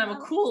Lakers fan. I'm a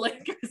cool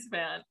Lakers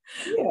fan.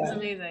 Yeah. It's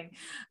amazing.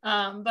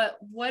 But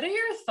what are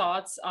your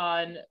thoughts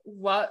on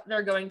what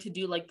they're going to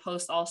do like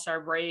post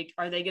All-Star break?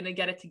 Are they going to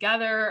get it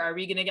together? Are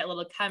we going to get a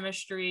little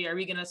chemistry? Are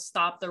we going to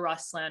stop the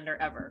Russ slander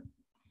ever?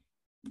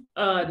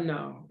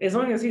 No. As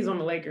long as he's on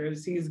the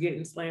Lakers, he's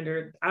getting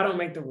slandered. I don't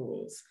make the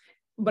rules.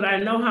 But I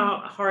know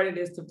how hard it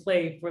is to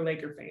play for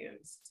Laker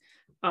fans.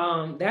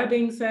 That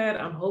being said,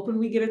 I'm hoping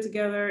we get it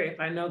together. If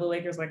I know the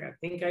Lakers like I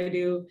think I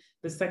do,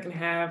 the second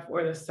half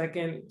or the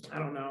second, I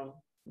don't know,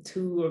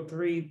 2 or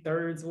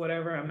 3/3,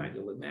 whatever, I'm not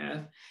good with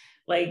math.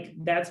 Like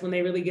that's when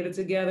they really get it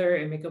together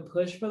and make a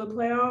push for the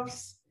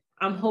playoffs.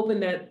 I'm hoping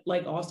that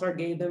like All-Star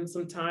gave them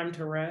some time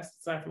to rest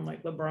aside from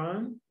like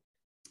LeBron.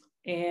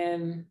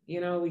 And,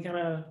 you know, we kind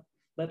of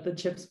let the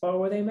chips fall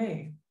where they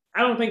may.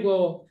 I don't think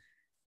we'll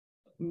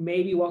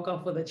maybe walk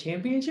off with a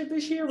championship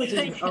this year, which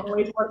is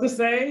always hard to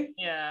say.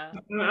 Yeah.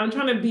 I'm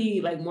trying to be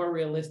like more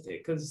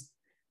realistic because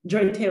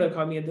Jordan Taylor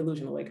called me a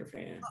delusional Laker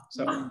fan.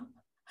 So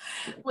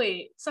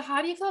wait, so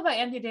how do you feel about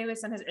Anthony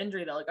Davis and his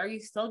injury though? Like, are you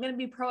still going to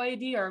be pro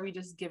AD or are we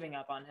just giving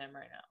up on him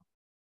right now?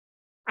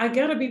 I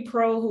gotta be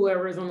pro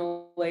whoever's on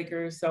the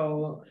Lakers,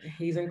 so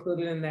he's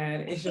included in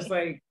that. It's just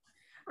like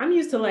I'm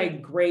used to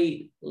like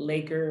great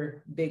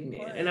Laker big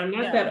men, and I'm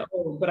not that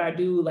old, but I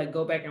do like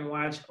go back and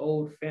watch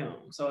old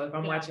film. So if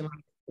I'm watching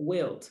like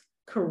Wilt,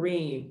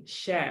 Kareem,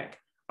 Shaq,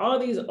 all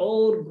these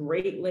old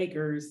great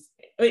Lakers,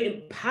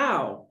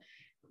 Powell,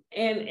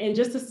 and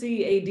just to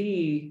see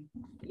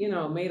AD, you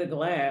know, made of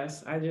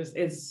glass,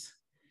 it's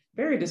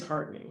very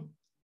disheartening.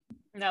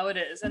 No, it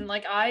is. And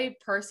like I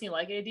personally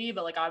like AD,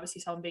 but like obviously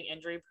someone being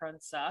injury prone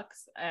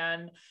sucks.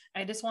 And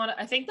I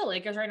think the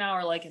Lakers right now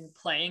are like in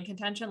playing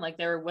contention. Like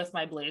they're with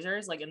my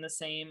Blazers, like in the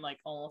same, like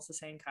almost the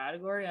same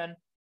category. And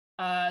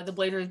the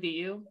Blazers beat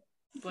you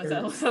with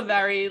a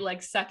very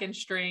like second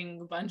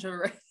string bunch of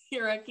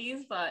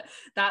rookies. But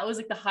that was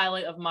like the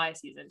highlight of my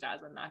season,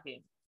 Jasmine, that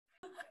game.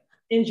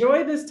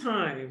 Enjoy this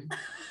time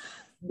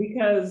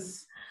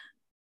because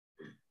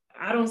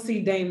I don't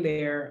see Dame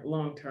there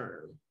long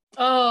term.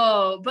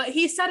 Oh, but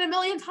he said a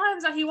million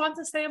times that he wants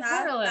to stay in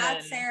Portland.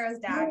 That's Sarah's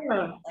dad.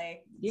 Love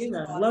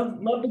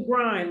the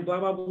grind,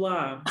 blah, blah,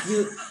 blah.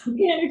 You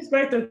can't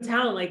expect a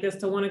talent like this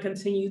to want to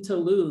continue to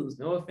lose.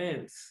 No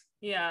offense.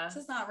 Yeah. It's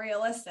just not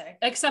realistic.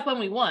 Except when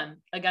we won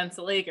against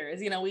the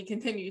Lakers. You know, we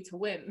continue to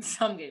win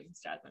some games,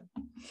 Jasmine.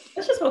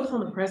 Let's just focus on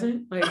the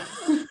present. Like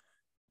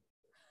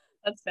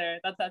that's fair.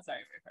 That's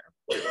very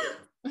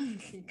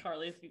fair.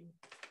 Carly.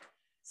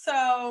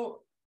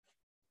 So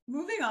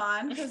moving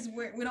on, because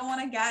we don't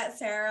want to get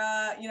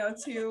Sarah, you know,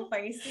 too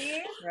feisty.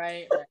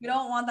 Right. We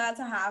don't want that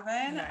to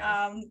happen.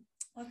 Right.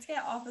 Let's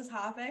get off this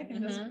topic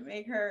and just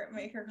make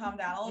her calm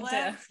down a little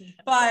bit.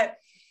 But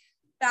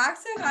back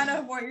to kind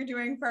of what you're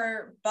doing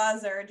for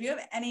Buzzer. Do you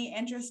have any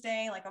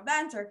interesting like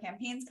events or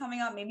campaigns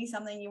coming up? Maybe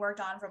something you worked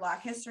on for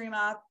Black History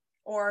Month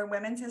or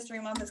Women's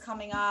History Month is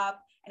coming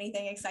up.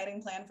 Anything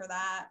exciting planned for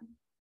that?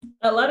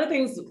 A lot of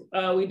things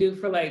we do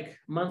for like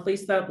monthly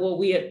stuff. Well,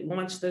 we had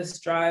launched this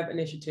Strive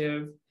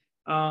initiative.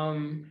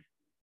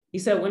 You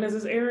said, when is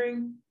this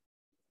airing?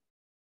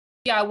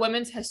 Yeah,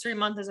 Women's History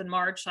Month is in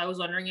March. So I was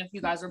wondering if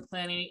you guys are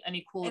planning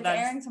any cool events.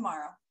 It's airing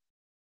tomorrow.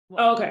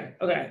 Oh,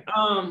 okay.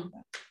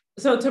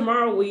 So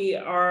tomorrow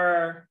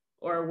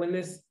or when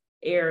this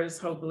airs,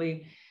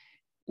 hopefully,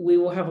 we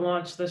will have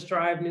launched the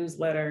Strive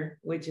newsletter,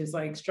 which is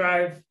like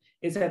Strive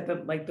is at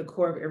the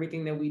core of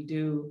everything that we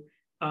do.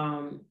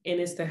 And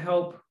it's to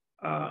help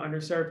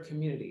underserved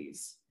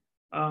communities.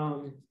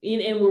 And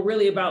we're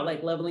really about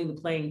like leveling the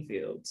playing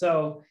field.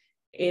 So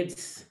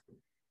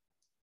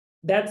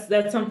that's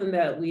something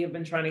that we have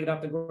been trying to get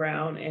off the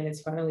ground, and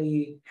it's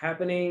finally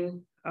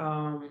happening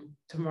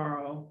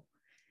tomorrow.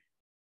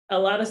 A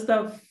lot of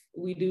stuff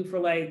we do for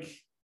like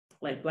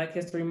Black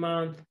History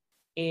Month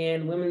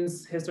and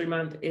Women's History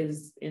Month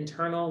is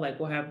internal. Like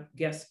we'll have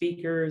guest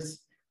speakers,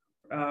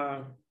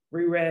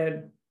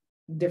 reread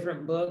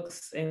different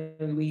books,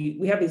 and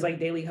we have these like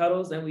daily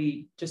huddles and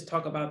we just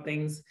talk about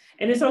things.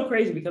 And it's so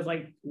crazy because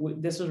like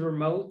this was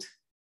remote,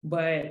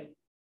 but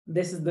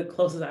this is the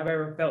closest I've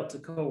ever felt to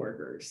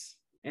coworkers.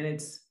 And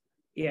it's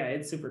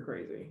super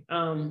crazy.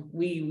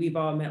 We've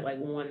all met like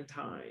one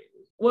time.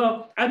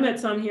 Well, I've met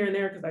some here and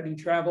there because I do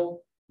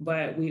travel,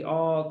 but we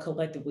all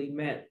collectively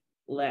met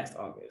last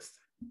August.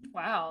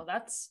 Wow,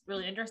 that's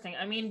really interesting.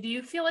 I mean, do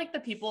you feel like the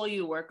people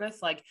you work with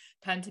like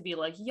tend to be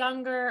like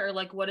younger, or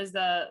like what is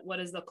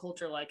the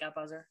culture like at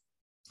Buzzer?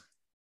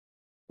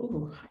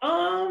 Ooh,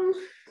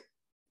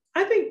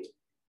 I think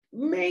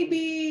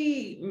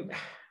maybe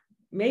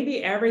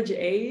average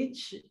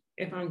age,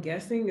 if I'm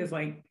guessing, is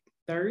like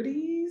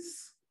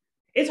 30s.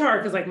 It's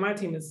hard because like my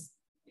team is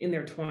in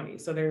their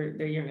 20s, so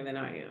they're younger than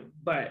I am.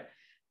 But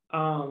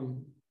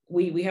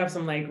we have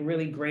some like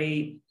really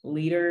great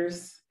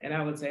leaders, and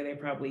I would say they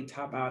probably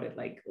top out at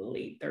like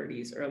late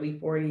 30s, early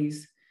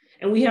 40s.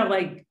 And we have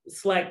like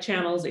Slack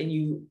channels,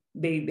 and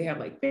they have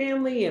like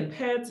family and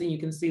pets, and you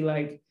can see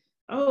like,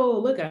 oh,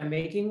 look, I'm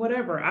making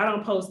whatever. I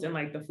don't post in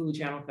like the food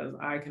channel because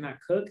I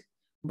cannot cook,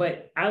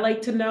 but I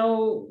like to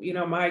know,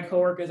 my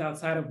coworkers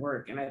outside of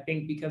work. And I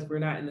think because we're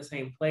not in the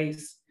same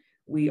place,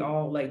 we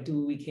all like do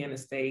what we can to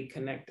stay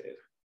connected.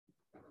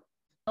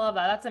 I love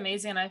that. That's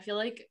amazing. And I feel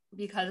like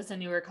because it's a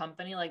newer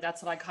company, like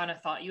that's what I kind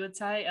of thought you would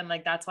say. And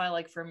like, that's why,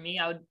 like, for me,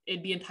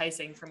 it'd be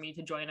enticing for me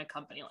to join a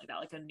company like that,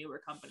 like a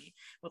newer company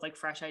with like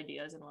fresh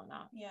ideas and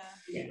whatnot.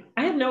 Yeah.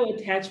 I have no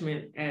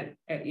attachment at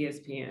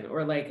ESPN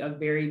or like a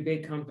very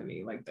big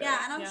company like that. Yeah.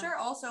 And I'm sure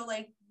also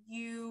like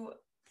you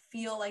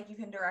feel like you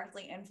can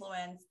directly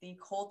influence the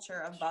culture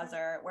of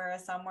Buzzer,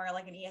 whereas somewhere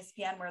like an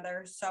ESPN where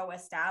they're so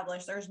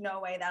established, there's no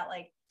way that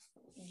like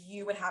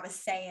you would have a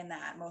say in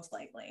that, most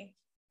likely.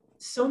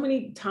 So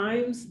many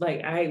times,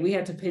 like we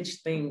had to pitch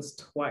things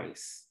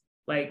twice.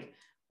 Like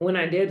when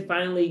I did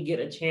finally get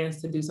a chance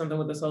to do something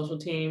with the social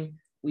team,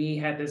 we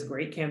had this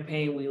great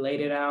campaign, we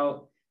laid it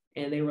out,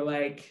 and they were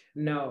like,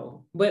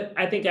 no. But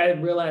I think I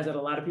realized that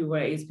a lot of people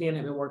at ESPN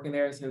have been working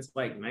there since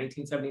like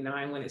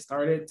 1979 when it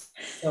started.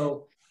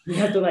 So you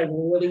have to like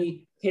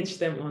really pitch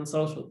them on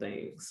social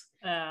things.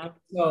 Yeah.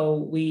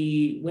 So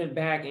we went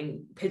back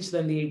and pitched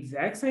them the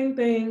exact same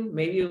thing.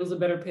 Maybe it was a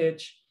better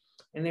pitch.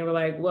 And they were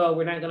like, well,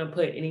 we're not going to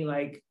put any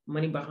like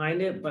money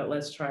behind it, but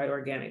let's try it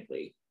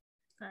organically.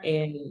 Right.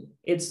 And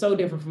it's so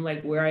different from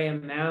like where I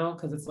am now,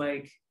 because it's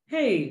like,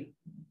 hey,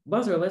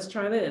 Buzzer, let's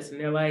try this. And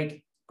they're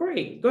like,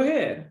 great, go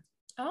ahead.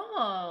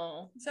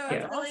 Oh, so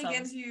it really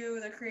gives you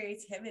the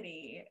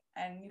creativity,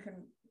 and you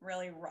can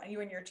really run,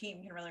 you and your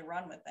team can really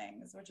run with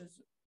things, which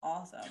is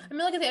awesome. I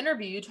mean, like at the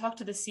interview, you talked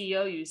to the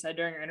CEO, you said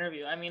during your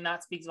interview. I mean,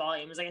 that speaks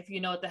volumes. Like if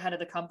you know what the head of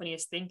the company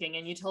is thinking,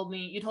 and you told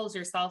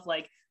yourself,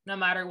 like, no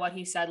matter what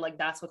he said, like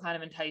that's what kind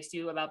of enticed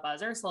you about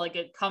Buzzer. So like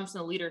it comes to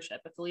the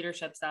leadership. If the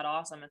leadership's that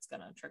awesome, it's going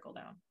to trickle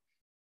down.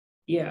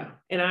 Yeah.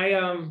 And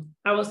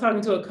I was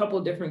talking to a couple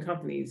of different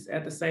companies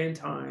at the same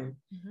time.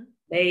 Mm-hmm.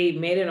 They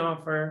made an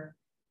offer,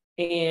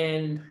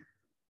 and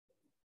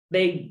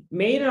they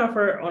made an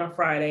offer on a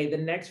Friday. The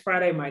next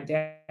Friday, my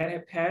dad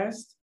had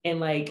passed.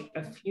 And like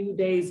a few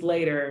days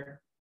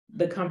later,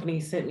 the company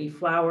sent me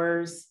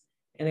flowers,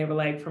 and they were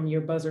like, from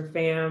your Buzzer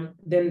fam.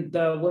 Then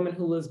the woman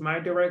who was my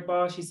direct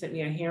boss, she sent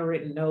me a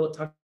handwritten note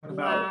talking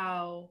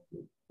about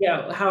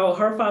how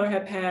her father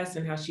had passed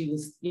and how she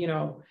was,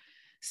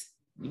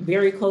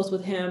 very close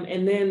with him.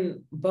 And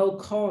then Bo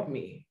called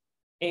me,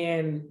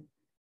 and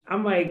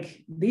I'm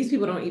like, these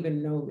people don't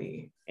even know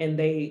me. And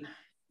they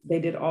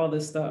did all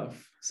this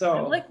stuff. So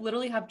I like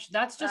literally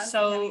that's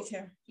so,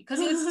 because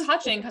it's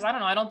touching, because I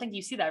don't know, I don't think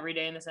you see that every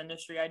day in this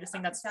industry. I just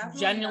think that's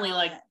genuinely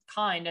like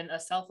kind and a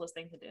selfless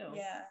thing to do.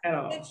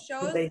 Yeah. It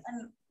shows,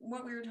 and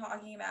what we were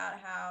talking about,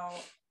 how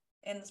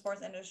in the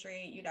sports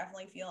industry, you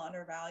definitely feel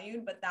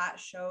undervalued, but that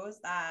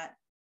shows that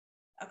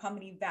a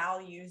company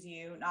values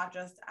you, not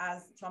just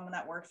as someone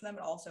that works for them,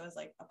 but also as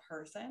like a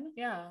person.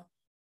 Yeah.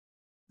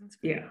 That's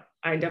great. Yeah.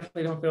 I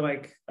definitely don't feel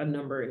like a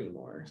number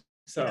anymore.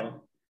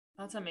 So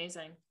that's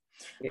amazing.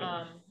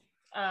 Yeah.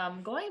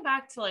 Going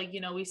back to like,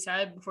 we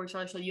said before we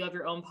started, you have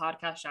your own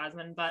podcast,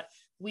 Jasmine, but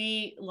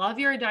we love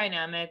your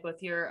dynamic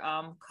with your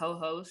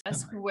co-host.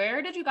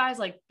 Where did you guys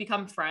like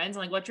become friends?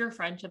 And like, what's your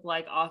friendship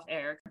like off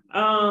air?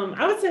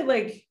 I would say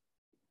like,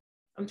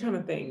 I'm trying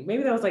to think,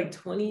 maybe that was like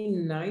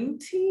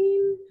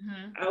 2019.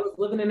 Mm-hmm. I was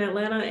living in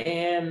Atlanta,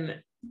 and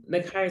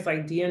the guy's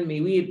like DM'd me.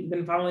 We had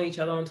been following each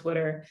other on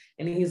Twitter,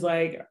 and he's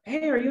like,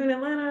 hey, are you in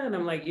Atlanta? And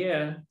I'm like,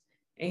 yeah.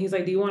 And he's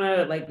like, do you want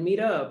to like meet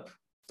up?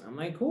 I'm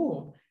like,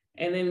 cool.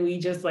 And then we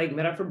just like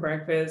met up for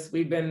breakfast.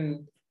 We've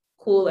been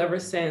cool ever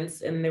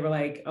since. And they were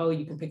like, oh,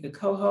 you can pick a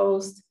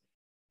co-host.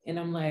 And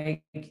I'm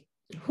like,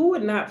 who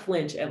would not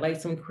flinch at like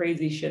some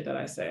crazy shit that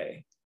I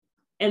say?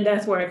 And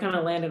that's where I kind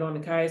of landed on the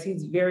guys.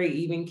 He's very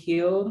even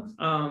keeled.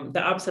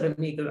 The opposite of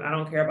me, because I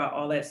don't care about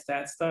all that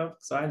stat stuff.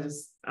 So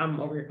I'm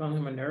over here calling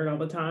him a nerd all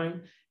the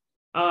time.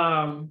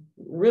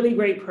 Really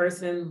great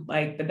person.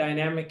 Like the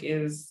dynamic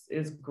is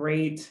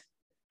great.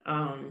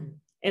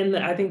 And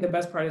I think the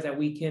best part is that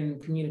we can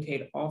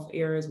communicate off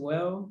air as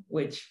well,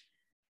 which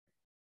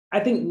I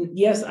think,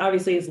 yes,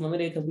 obviously it's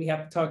limited because we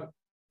have to talk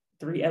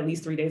at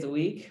least 3 days a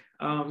week.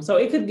 So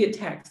it could get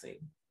taxing,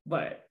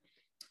 but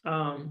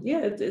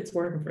it's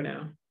working for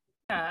now.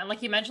 Yeah, and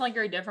like you mentioned, like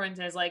your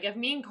differences. Like if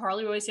me and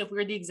Carly always say if we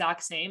were the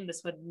exact same,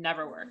 this would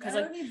never work. Because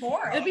like would be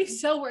boring. it'd be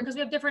so weird because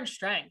we have different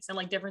strengths and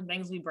like different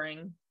things we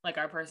bring, like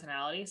our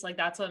personalities. Like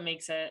that's what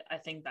makes it, I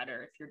think,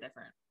 better if you're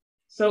different.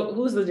 So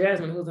who's the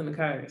Jasmine? Who's in the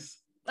Kai's?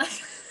 I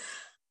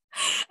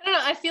don't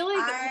know. I feel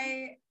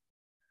like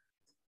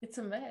it's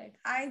a mix.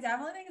 I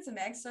definitely think it's a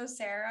mix. So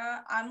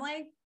Sarah, I'm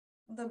like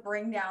the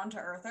bring down to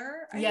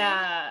earther.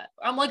 Yeah.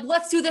 I'm like,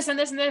 let's do this and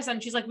this and this.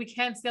 And she's like, we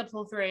can't stay up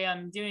till 3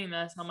 a.m. doing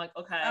this. I'm like,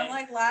 okay. I'm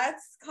like,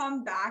 let's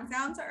come back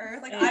down to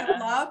earth. Like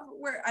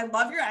I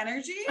love your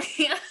energy.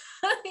 Yeah.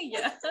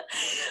 Yeah.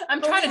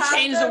 I'm trying to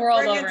change the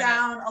world bring it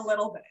down a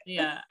little bit.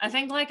 Yeah. I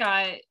think like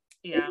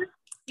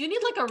you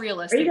need like a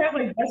realistic. Are you have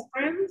like best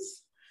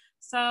friends?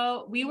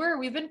 So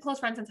we've been close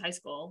friends since high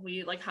school.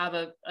 We like have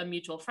a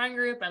mutual friend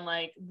group, and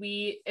like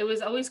it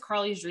was always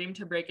Carly's dream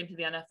to break into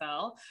the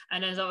NFL,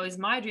 and it was always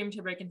my dream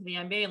to break into the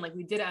NBA, and like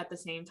we did it at the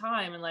same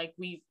time, and like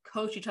we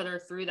coached each other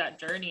through that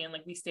journey, and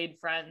like we stayed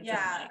friends.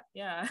 Yeah.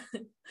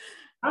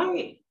 And,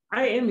 like, yeah.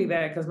 I envy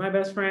that because my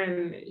best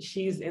friend,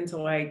 she's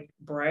into like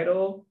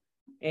bridal,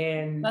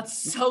 and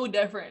that's so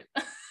different.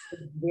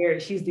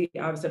 She's the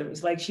opposite of me.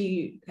 It's like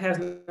she has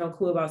no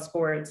clue about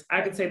sports.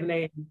 I could say the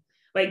name.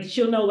 Like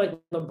she'll know like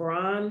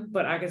LeBron,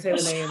 but I can say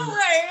the name.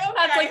 Right, okay.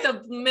 That's like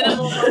the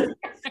minimal. Imagine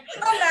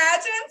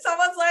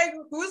someone's like,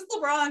 "Who's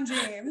LeBron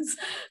James?"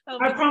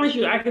 I promise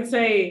you, I could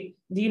say,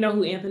 "Do you know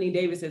who Anthony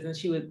Davis is?" And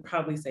she would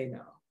probably say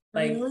no.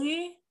 Like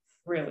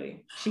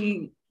really.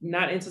 She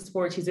not into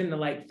sports. She's into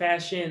like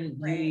fashion,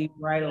 beauty,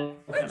 bridal.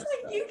 Which like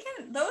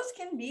those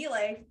can be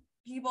like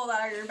people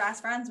that are your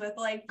best friends with.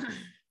 Like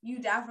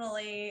you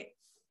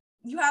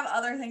have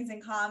other things in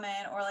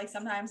common, or like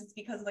sometimes it's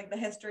because of like the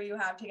history you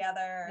have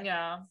together.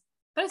 Yeah,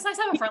 but it's nice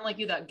to have a friend like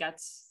you that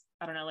gets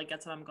what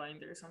I'm going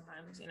through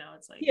sometimes, you know.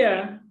 It's like,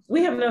 yeah,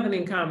 we have nothing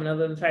in common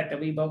other than the fact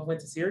that we both went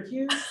to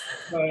Syracuse.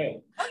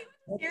 But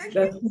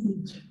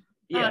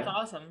that's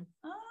awesome.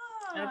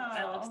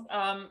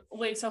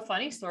 Wait, so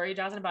funny story,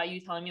 Jasmine, about you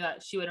telling me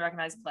that she would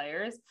recognize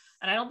players,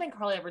 and I don't think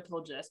Carly ever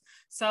told you this.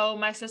 So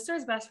my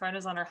sister's best friend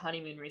is on her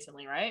honeymoon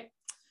recently, right?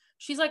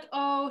 She's like,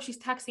 she's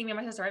texting me,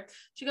 my sister, right?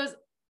 She goes,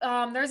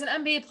 there's an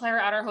NBA player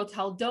at our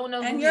hotel, don't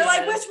know who and you're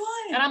like, which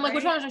one? And I'm like,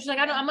 which one? And she's like,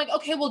 I don't. I'm like,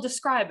 okay, well,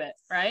 describe it,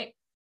 right?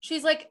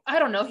 She's like, I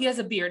don't know, he has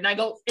a beard. And I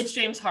go, it's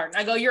James Harden.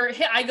 I go,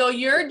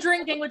 you're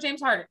drinking with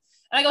James Harden.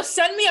 And I go,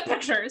 send me a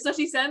picture. So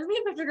she sends me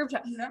a picture group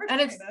chat.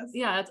 And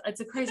it's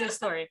a crazy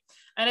story.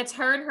 And it's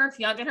her and her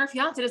fiance, and her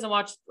fiance doesn't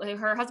watch, like,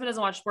 her husband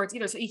doesn't watch sports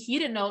either. So he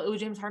didn't know it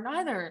was James Harden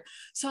either.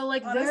 So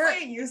like they're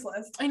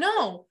useless. I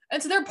know.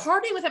 And so they're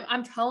partying with him.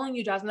 I'm telling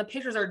you, Jasmine, the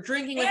pictures are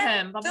drinking with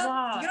him. Blah, blah,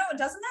 blah. You know,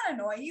 doesn't that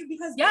annoy you?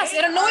 Because yes,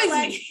 it annoys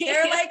me.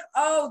 They're like,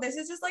 oh, this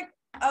is just like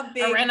a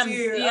random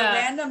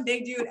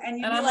big dude,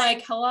 and I'm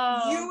like,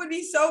 hello. You would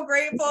be so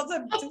grateful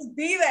to just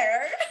be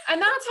there.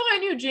 And that's how I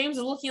knew James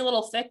was looking a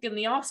little thick in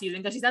the off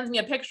season, because she sends me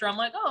a picture. I'm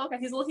like, oh, okay,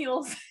 he's looking a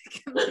little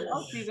thick in the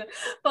off season.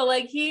 But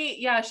like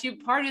she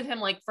partied with him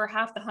like for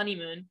half the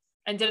honeymoon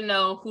and didn't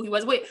know who he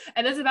was. Wait,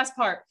 and this is the best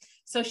part.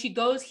 So he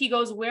goes,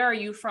 where are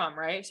you from?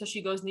 Right? So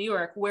she goes, New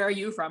York. Where are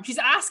you from? She's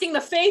asking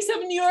the face of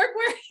New York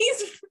where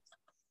he's from.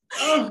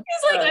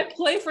 He's like, I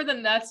play for the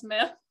Nets,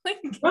 man. Like,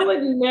 that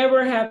would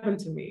never happen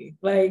to me.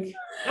 Like,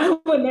 I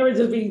would never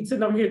just be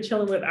sitting over here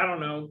chilling with, I don't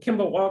know,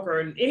 Kimball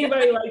Walker and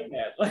anybody like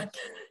that. Like,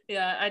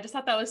 yeah, I just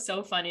thought that was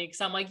so funny, because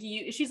I'm like,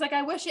 she's like,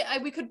 I wish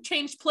we could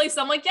change place.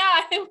 I'm like, yeah,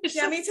 I wish.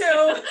 Yeah, me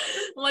too.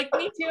 Like,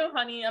 me too,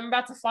 honey. I'm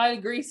about to fly to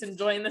Greece and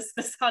join this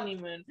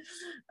honeymoon.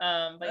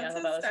 But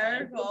that's yeah,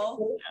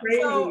 hysterical.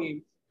 So,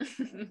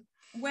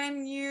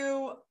 when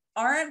you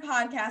aren't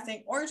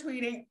podcasting or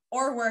tweeting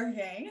or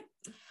working,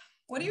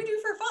 what do you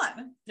do for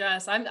fun?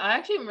 Yes, I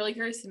actually am really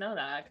curious to know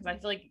that, because I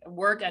feel like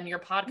work and your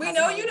podcast. We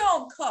know you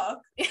don't cook.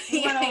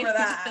 We went over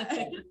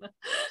that.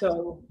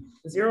 So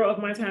 0 of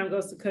my time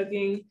goes to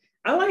cooking.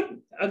 I like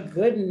a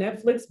good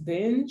Netflix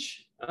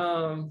binge.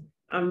 I'm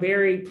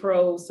very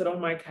pro sit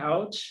on my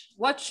couch.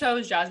 What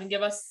shows, Jasmine?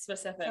 Give us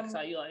specifics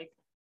that you like.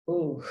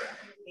 Ooh.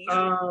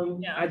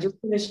 I just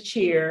finished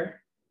Cheer.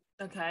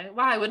 Okay.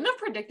 Wow, I wouldn't have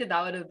predicted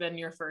that would have been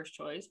your first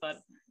choice, but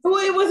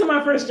well, it wasn't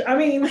my first. I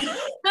mean,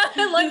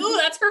 like, ooh,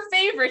 that's her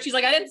favorite. She's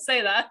like, I didn't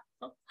say that.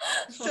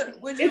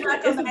 Would you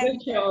recommend it's a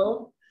good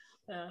show?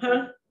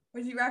 Huh?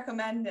 Would you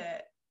recommend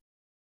it?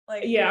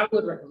 Like, yeah, I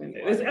would recommend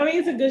it.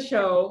 It's a good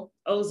show.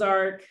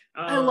 Ozark.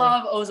 I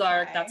love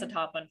Ozark. Okay. That's a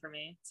top one for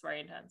me. It's very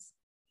intense.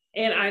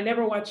 And I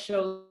never watch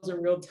shows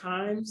in real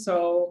time,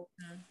 so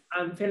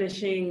I'm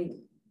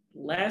finishing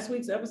last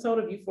week's episode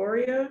of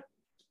Euphoria.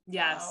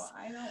 Yes.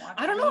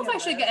 I don't know if I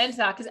should get into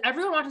that, because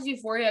everyone watches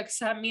Euphoria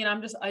except me, and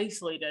I'm just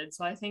isolated.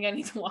 So I think I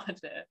need to watch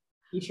it.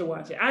 You should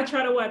watch it. I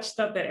try to watch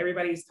stuff that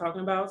everybody's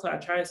talking about. So I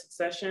tried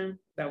Succession.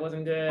 That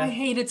wasn't good. I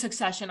hated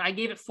Succession. I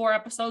gave it 4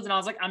 episodes and I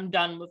was like, I'm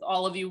done with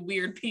all of you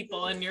weird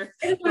people and your.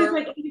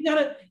 Everybody's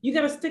like, you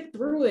gotta stick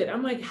through it.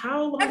 I'm like,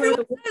 how long?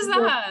 Everyone says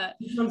that.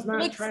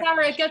 Like,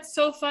 Sarah, it gets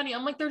so funny.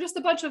 I'm like, they're just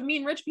a bunch of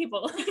mean rich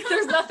people.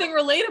 There's nothing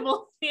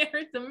relatable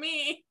here to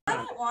me. I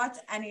don't watch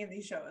any of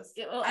these shows.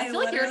 I feel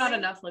like you're not a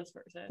Netflix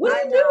person.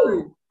 What do you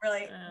do?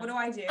 Really? What do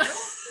I do?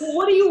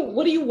 Well,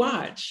 what do you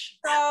watch?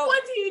 So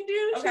what do you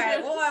do? Okay,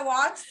 well, I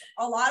watch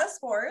a lot of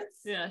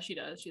sports. Yeah, she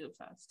does. She's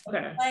obsessed.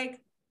 Okay. Like,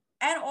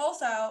 and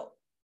also,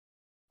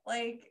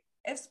 like,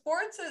 if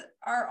sports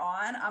are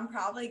on,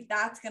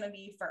 that's gonna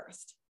be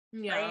first.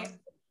 Yeah. Right?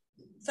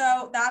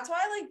 So that's why,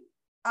 like,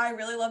 I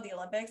really love the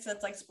Olympics.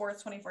 It's like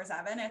sports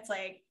 24/7. It's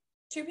like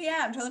 2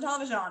 p.m. turn the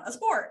television on, a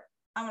sport.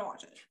 I'm gonna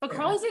watch it. But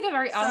Carly's like a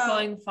very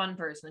outgoing, fun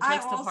person. She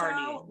likes to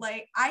party.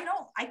 Like, I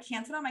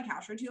can't sit on my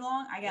couch for too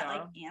long. I get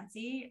like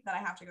antsy that I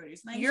have to go do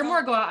something. You're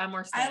more go out, I'm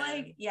more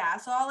stay.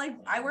 So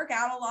I work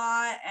out a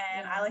lot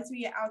and I like to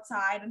be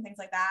outside and things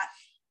like that.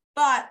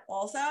 But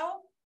also,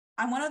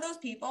 I'm one of those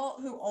people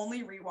who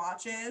only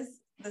rewatches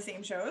the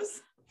same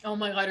shows. Oh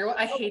my God,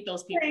 I hate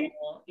those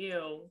people.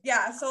 Ew.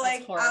 Yeah, so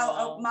like one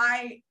of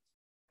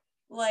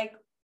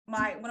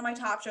my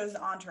top shows is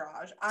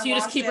Entourage. So you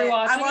just keep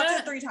rewatching I watched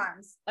it 3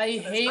 times. I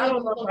hate. I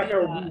don't know if I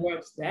can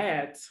rewatch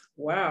that.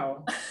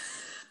 Wow.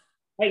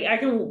 I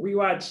can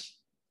rewatch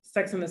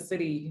Sex and the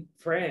City,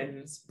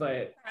 Friends,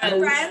 but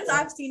Friends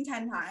I've seen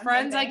 10 times.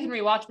 Friends I can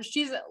rewatch, but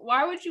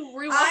why would you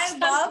rewatch? I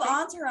love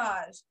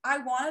Entourage. I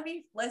want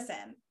to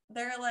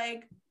they're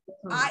like,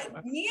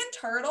 me and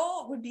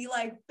Turtle would be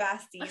like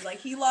besties. Like,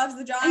 he loves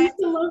the Giants. I used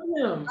to love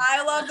him.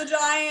 I love the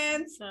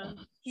Giants.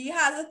 He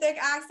has a thick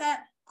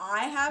accent.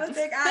 I have a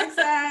thick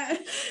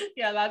accent.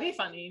 Yeah, that'd be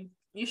funny.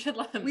 You should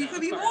let him. We could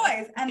be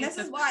boys, and this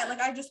is why. Like,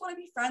 I just want to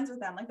be friends with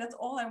them. Like, that's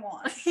all I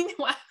want.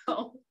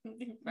 Wow,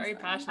 very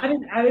passionate.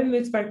 I didn't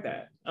expect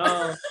that.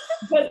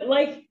 But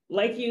like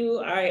you,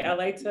 I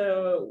like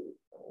to.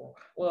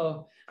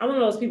 Well, I'm one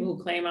of those people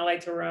who claim I like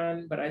to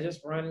run, but I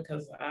just run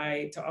because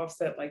to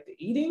offset like the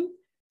eating.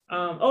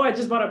 I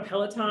just bought a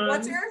Peloton.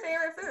 What's your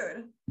favorite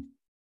food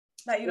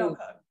that you don't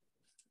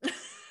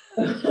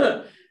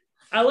cook?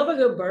 I love a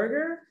good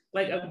burger,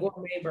 like a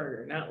gourmet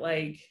burger, not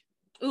like.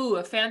 Ooh,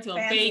 a fancy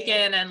one,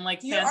 bacon and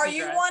like fancy Are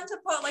you dress. one to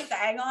put like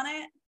the egg on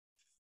it?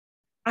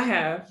 I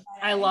have.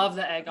 I love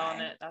the egg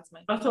on it. That's my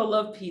favorite. I also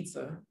love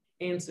pizza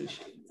and sushi.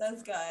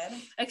 That's good.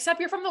 Except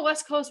you're from the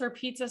West Coast where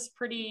pizza's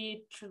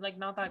pretty, like,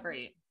 not that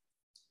great.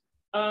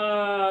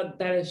 That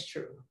is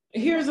true.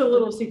 Here's a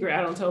little secret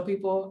I don't tell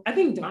people. I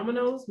think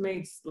Domino's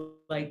makes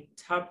like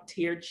top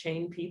tier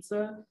chain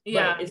pizza.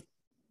 Yeah. But it's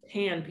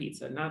pan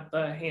pizza, not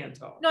the hand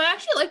toss. No, I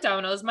actually like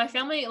Domino's. My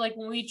family, like,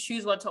 when we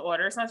choose what to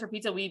order, sometimes for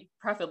pizza, we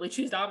preferably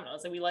choose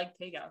Domino's, and we like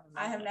takeout.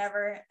 I have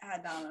never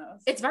had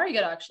Domino's. It's very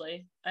good,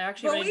 actually.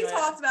 But we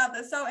talked about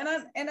this. So in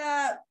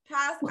a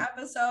past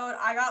episode,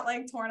 I got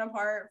like torn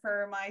apart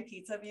for my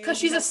pizza view. Because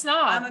she's a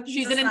snob.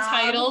 She's an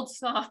entitled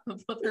snob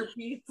with her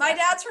pizza. My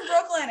dad's from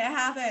Brooklyn. It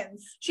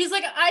happens. She's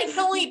like, I can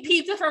only eat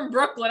pizza from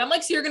Brooklyn. I'm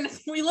like, so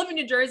we live in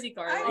New Jersey,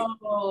 Carly.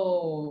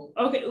 Oh,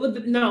 okay. Well,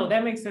 no,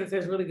 that makes sense.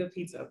 There's really good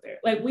pizza up there.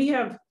 Like,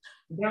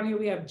 down here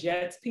we have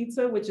Jets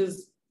Pizza, which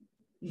is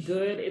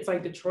good. It's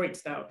like Detroit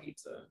style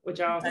pizza, which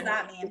I also. What does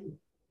that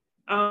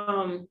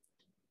mean?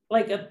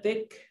 Like a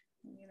thick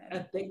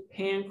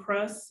pan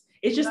crust.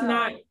 It's just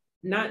not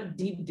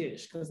deep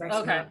dish, because that's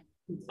okay.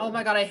 Oh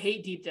my God, I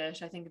hate deep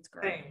dish. I think it's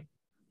great.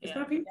 It's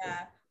not pizza.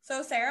 Yeah.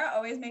 So Sarah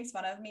always makes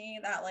fun of me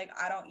that like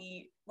I don't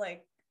eat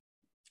like.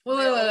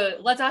 Wait.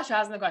 Let's ask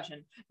Jasmine the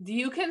question. Do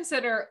you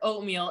consider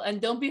oatmeal, and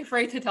don't be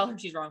afraid to tell her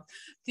she's wrong,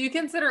 do you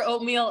consider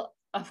oatmeal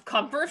a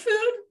comfort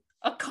food?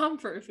 A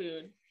comfort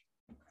food.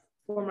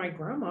 For my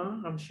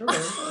grandma, I'm sure.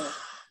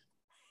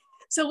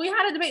 So we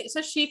had a debate.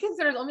 So she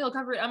considers oatmeal a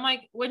comfort. I'm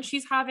like, when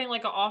she's having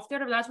like an off day,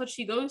 that's what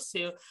she goes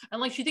to.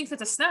 And like, she thinks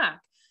it's a snack.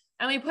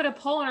 And we put a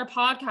poll on our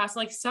podcast.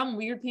 Like, some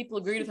weird people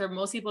agreed with her.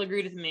 Most people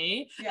agreed with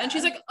me. Yeah. And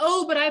she's like,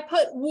 oh, but I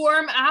put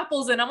warm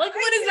apples in. I'm like,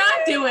 what is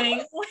that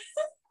doing?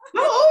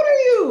 How old are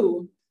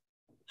you?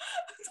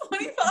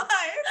 25.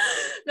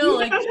 No,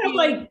 like, have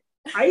like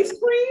ice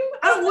cream.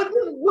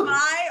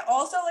 I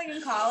also, like,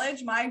 in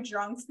college, my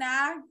drunk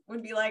snack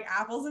would be like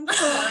apples and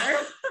sugar.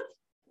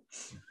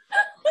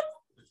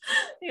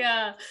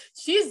 Yeah,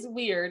 she's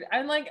weird.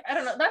 I'm like, I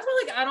don't know. That's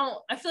why, like,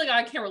 I feel like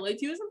I can't relate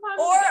to you sometimes.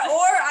 Or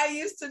I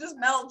used to just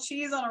melt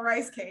cheese on a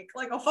rice cake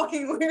like a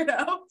fucking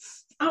weirdo.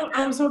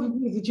 I'm so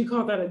confused that you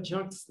call that a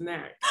junk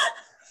snack.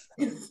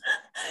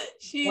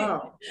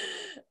 Wow.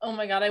 Oh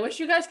my God, I wish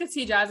you guys could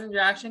see Jasmine's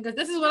reaction, because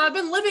this is what I've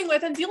been living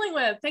with and dealing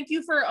with. Thank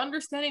you for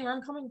understanding where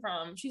I'm coming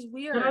from. She's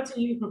weird. Shout out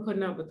to you for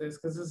putting up with this,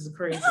 because this is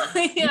crazy.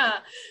 Yeah,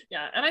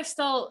 and I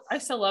still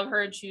love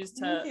her and choose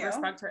to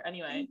respect her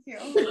anyway.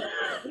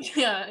 Thank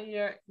you.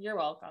 Yeah, you're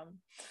welcome.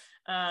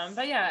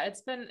 But yeah,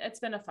 it's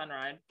been a fun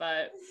ride.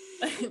 But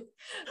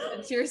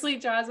seriously,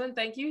 Jasmine,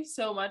 thank you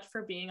so much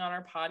for being on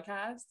our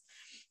podcast.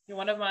 You're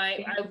one of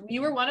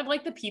you were one of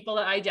like the people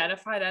that I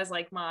identified as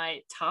like my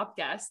top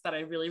guest that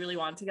I really, really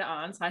wanted to get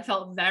on. So I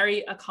felt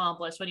very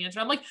accomplished when you answered.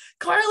 I'm like,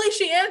 Carly,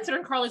 she answered.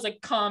 And Carly's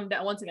like, calm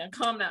down. Once again,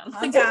 calm down.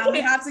 Calm down.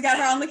 We have to get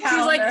her on the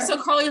calendar. She's like,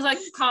 so Carly's like,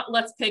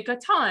 let's pick a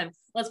time.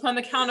 Let's put on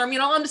the calendar. You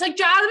know, I'm just like,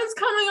 Jasmine's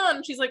coming on.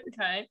 And she's like,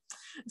 okay.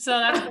 So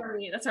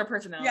that's our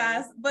personality.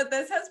 Yes, but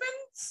this has been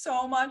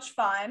so much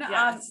fun.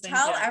 Yes,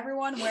 tell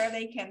everyone where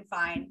they can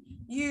find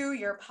you,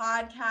 your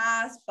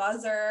podcast,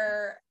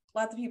 Buzzer.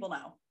 Let the people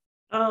know.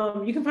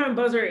 You can find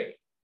Buzzer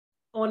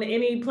on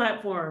any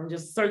platform.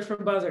 Just search for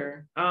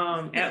Buzzer,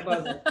 at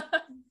Buzzer.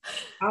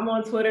 I'm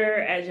on Twitter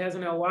at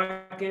Jasmine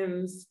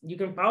Watkins. You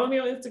can follow me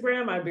on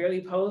Instagram. I barely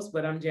post,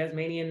 but I'm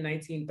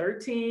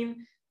Jasmanian1913.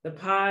 The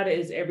pod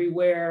is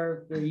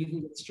everywhere where you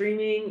can get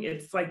streaming.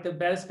 It's like the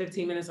best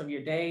 15 minutes of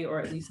your day, or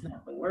at least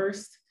not the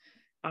worst.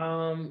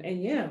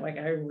 And yeah, like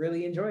I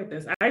really enjoyed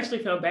this. I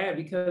actually felt bad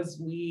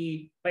because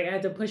I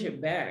had to push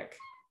it back.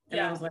 And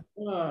I was like,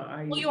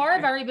 well, you are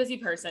a very busy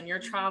person. You're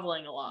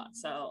traveling a lot.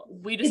 So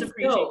we just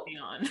appreciate being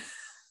on.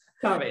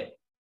 Stop it.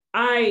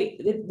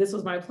 This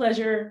was my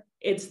pleasure.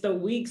 It's the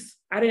weeks.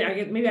 I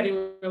didn't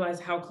realize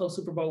how close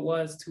Super Bowl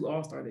was to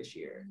All-Star this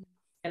year.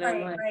 And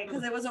right,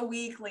 because it was a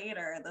week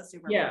later, the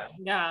Super Bowl.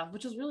 Yeah,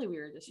 which was really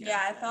weird this year.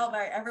 Yeah, it felt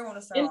everyone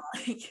was so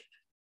like.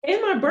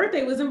 And my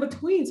birthday was in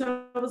between.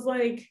 So I was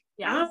like,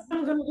 I'm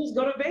going to just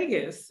go to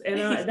Vegas. And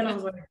then I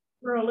was like,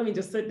 girl, let me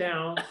just sit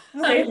down,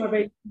 save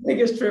my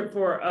biggest trip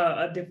for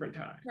a different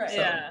time. Right. So.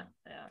 Yeah.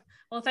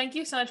 Well, thank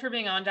you so much for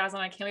being on,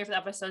 Jasmine. I can't wait for the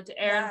episode to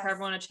air and for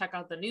everyone to check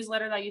out the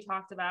newsletter that you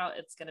talked about.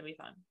 It's going to be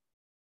fun.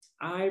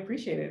 I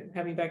appreciate it.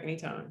 Have me back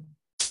anytime.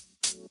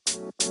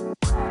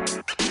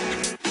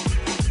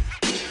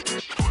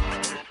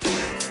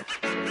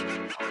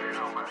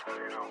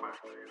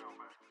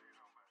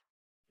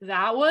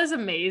 That was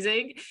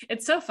amazing.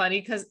 It's so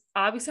funny because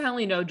obviously I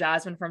only know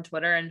Jasmine from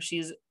Twitter and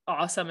she's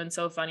awesome and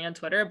so funny on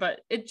Twitter,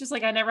 but it's just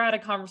like I never had a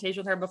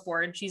conversation with her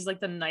before, and she's like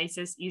the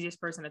nicest,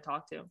 easiest person to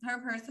talk to. Her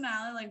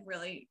personality like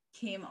really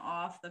came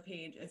off the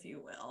page, if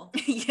you will.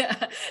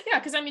 yeah,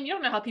 because I mean, you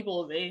don't know how people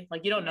will be.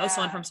 Like, you don't know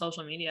someone from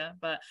social media,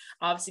 but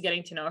obviously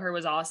getting to know her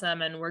was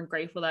awesome, and we're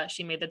grateful that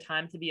she made the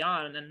time to be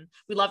on, and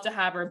we'd love to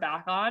have her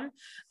back on.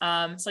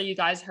 So you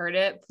guys heard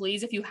it.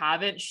 Please, if you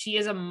haven't, she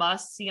is a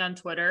must see on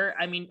Twitter.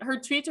 I mean, her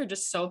tweets are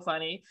just so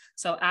funny.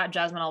 So at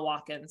Jasmine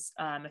Watkins,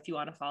 if you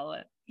want to follow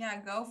it. Yeah,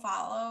 go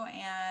follow,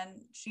 and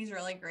she's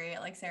really great.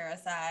 Like Sarah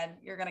said,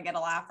 you're going to get a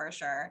laugh for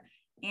sure.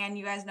 And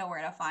you guys know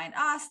where to find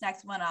us.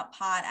 Next One Up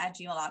Pod at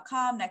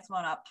gmail.com. Next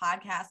One Up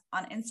Podcast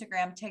on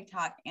Instagram,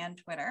 TikTok, and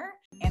Twitter.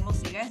 And we'll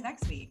see you guys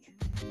next week.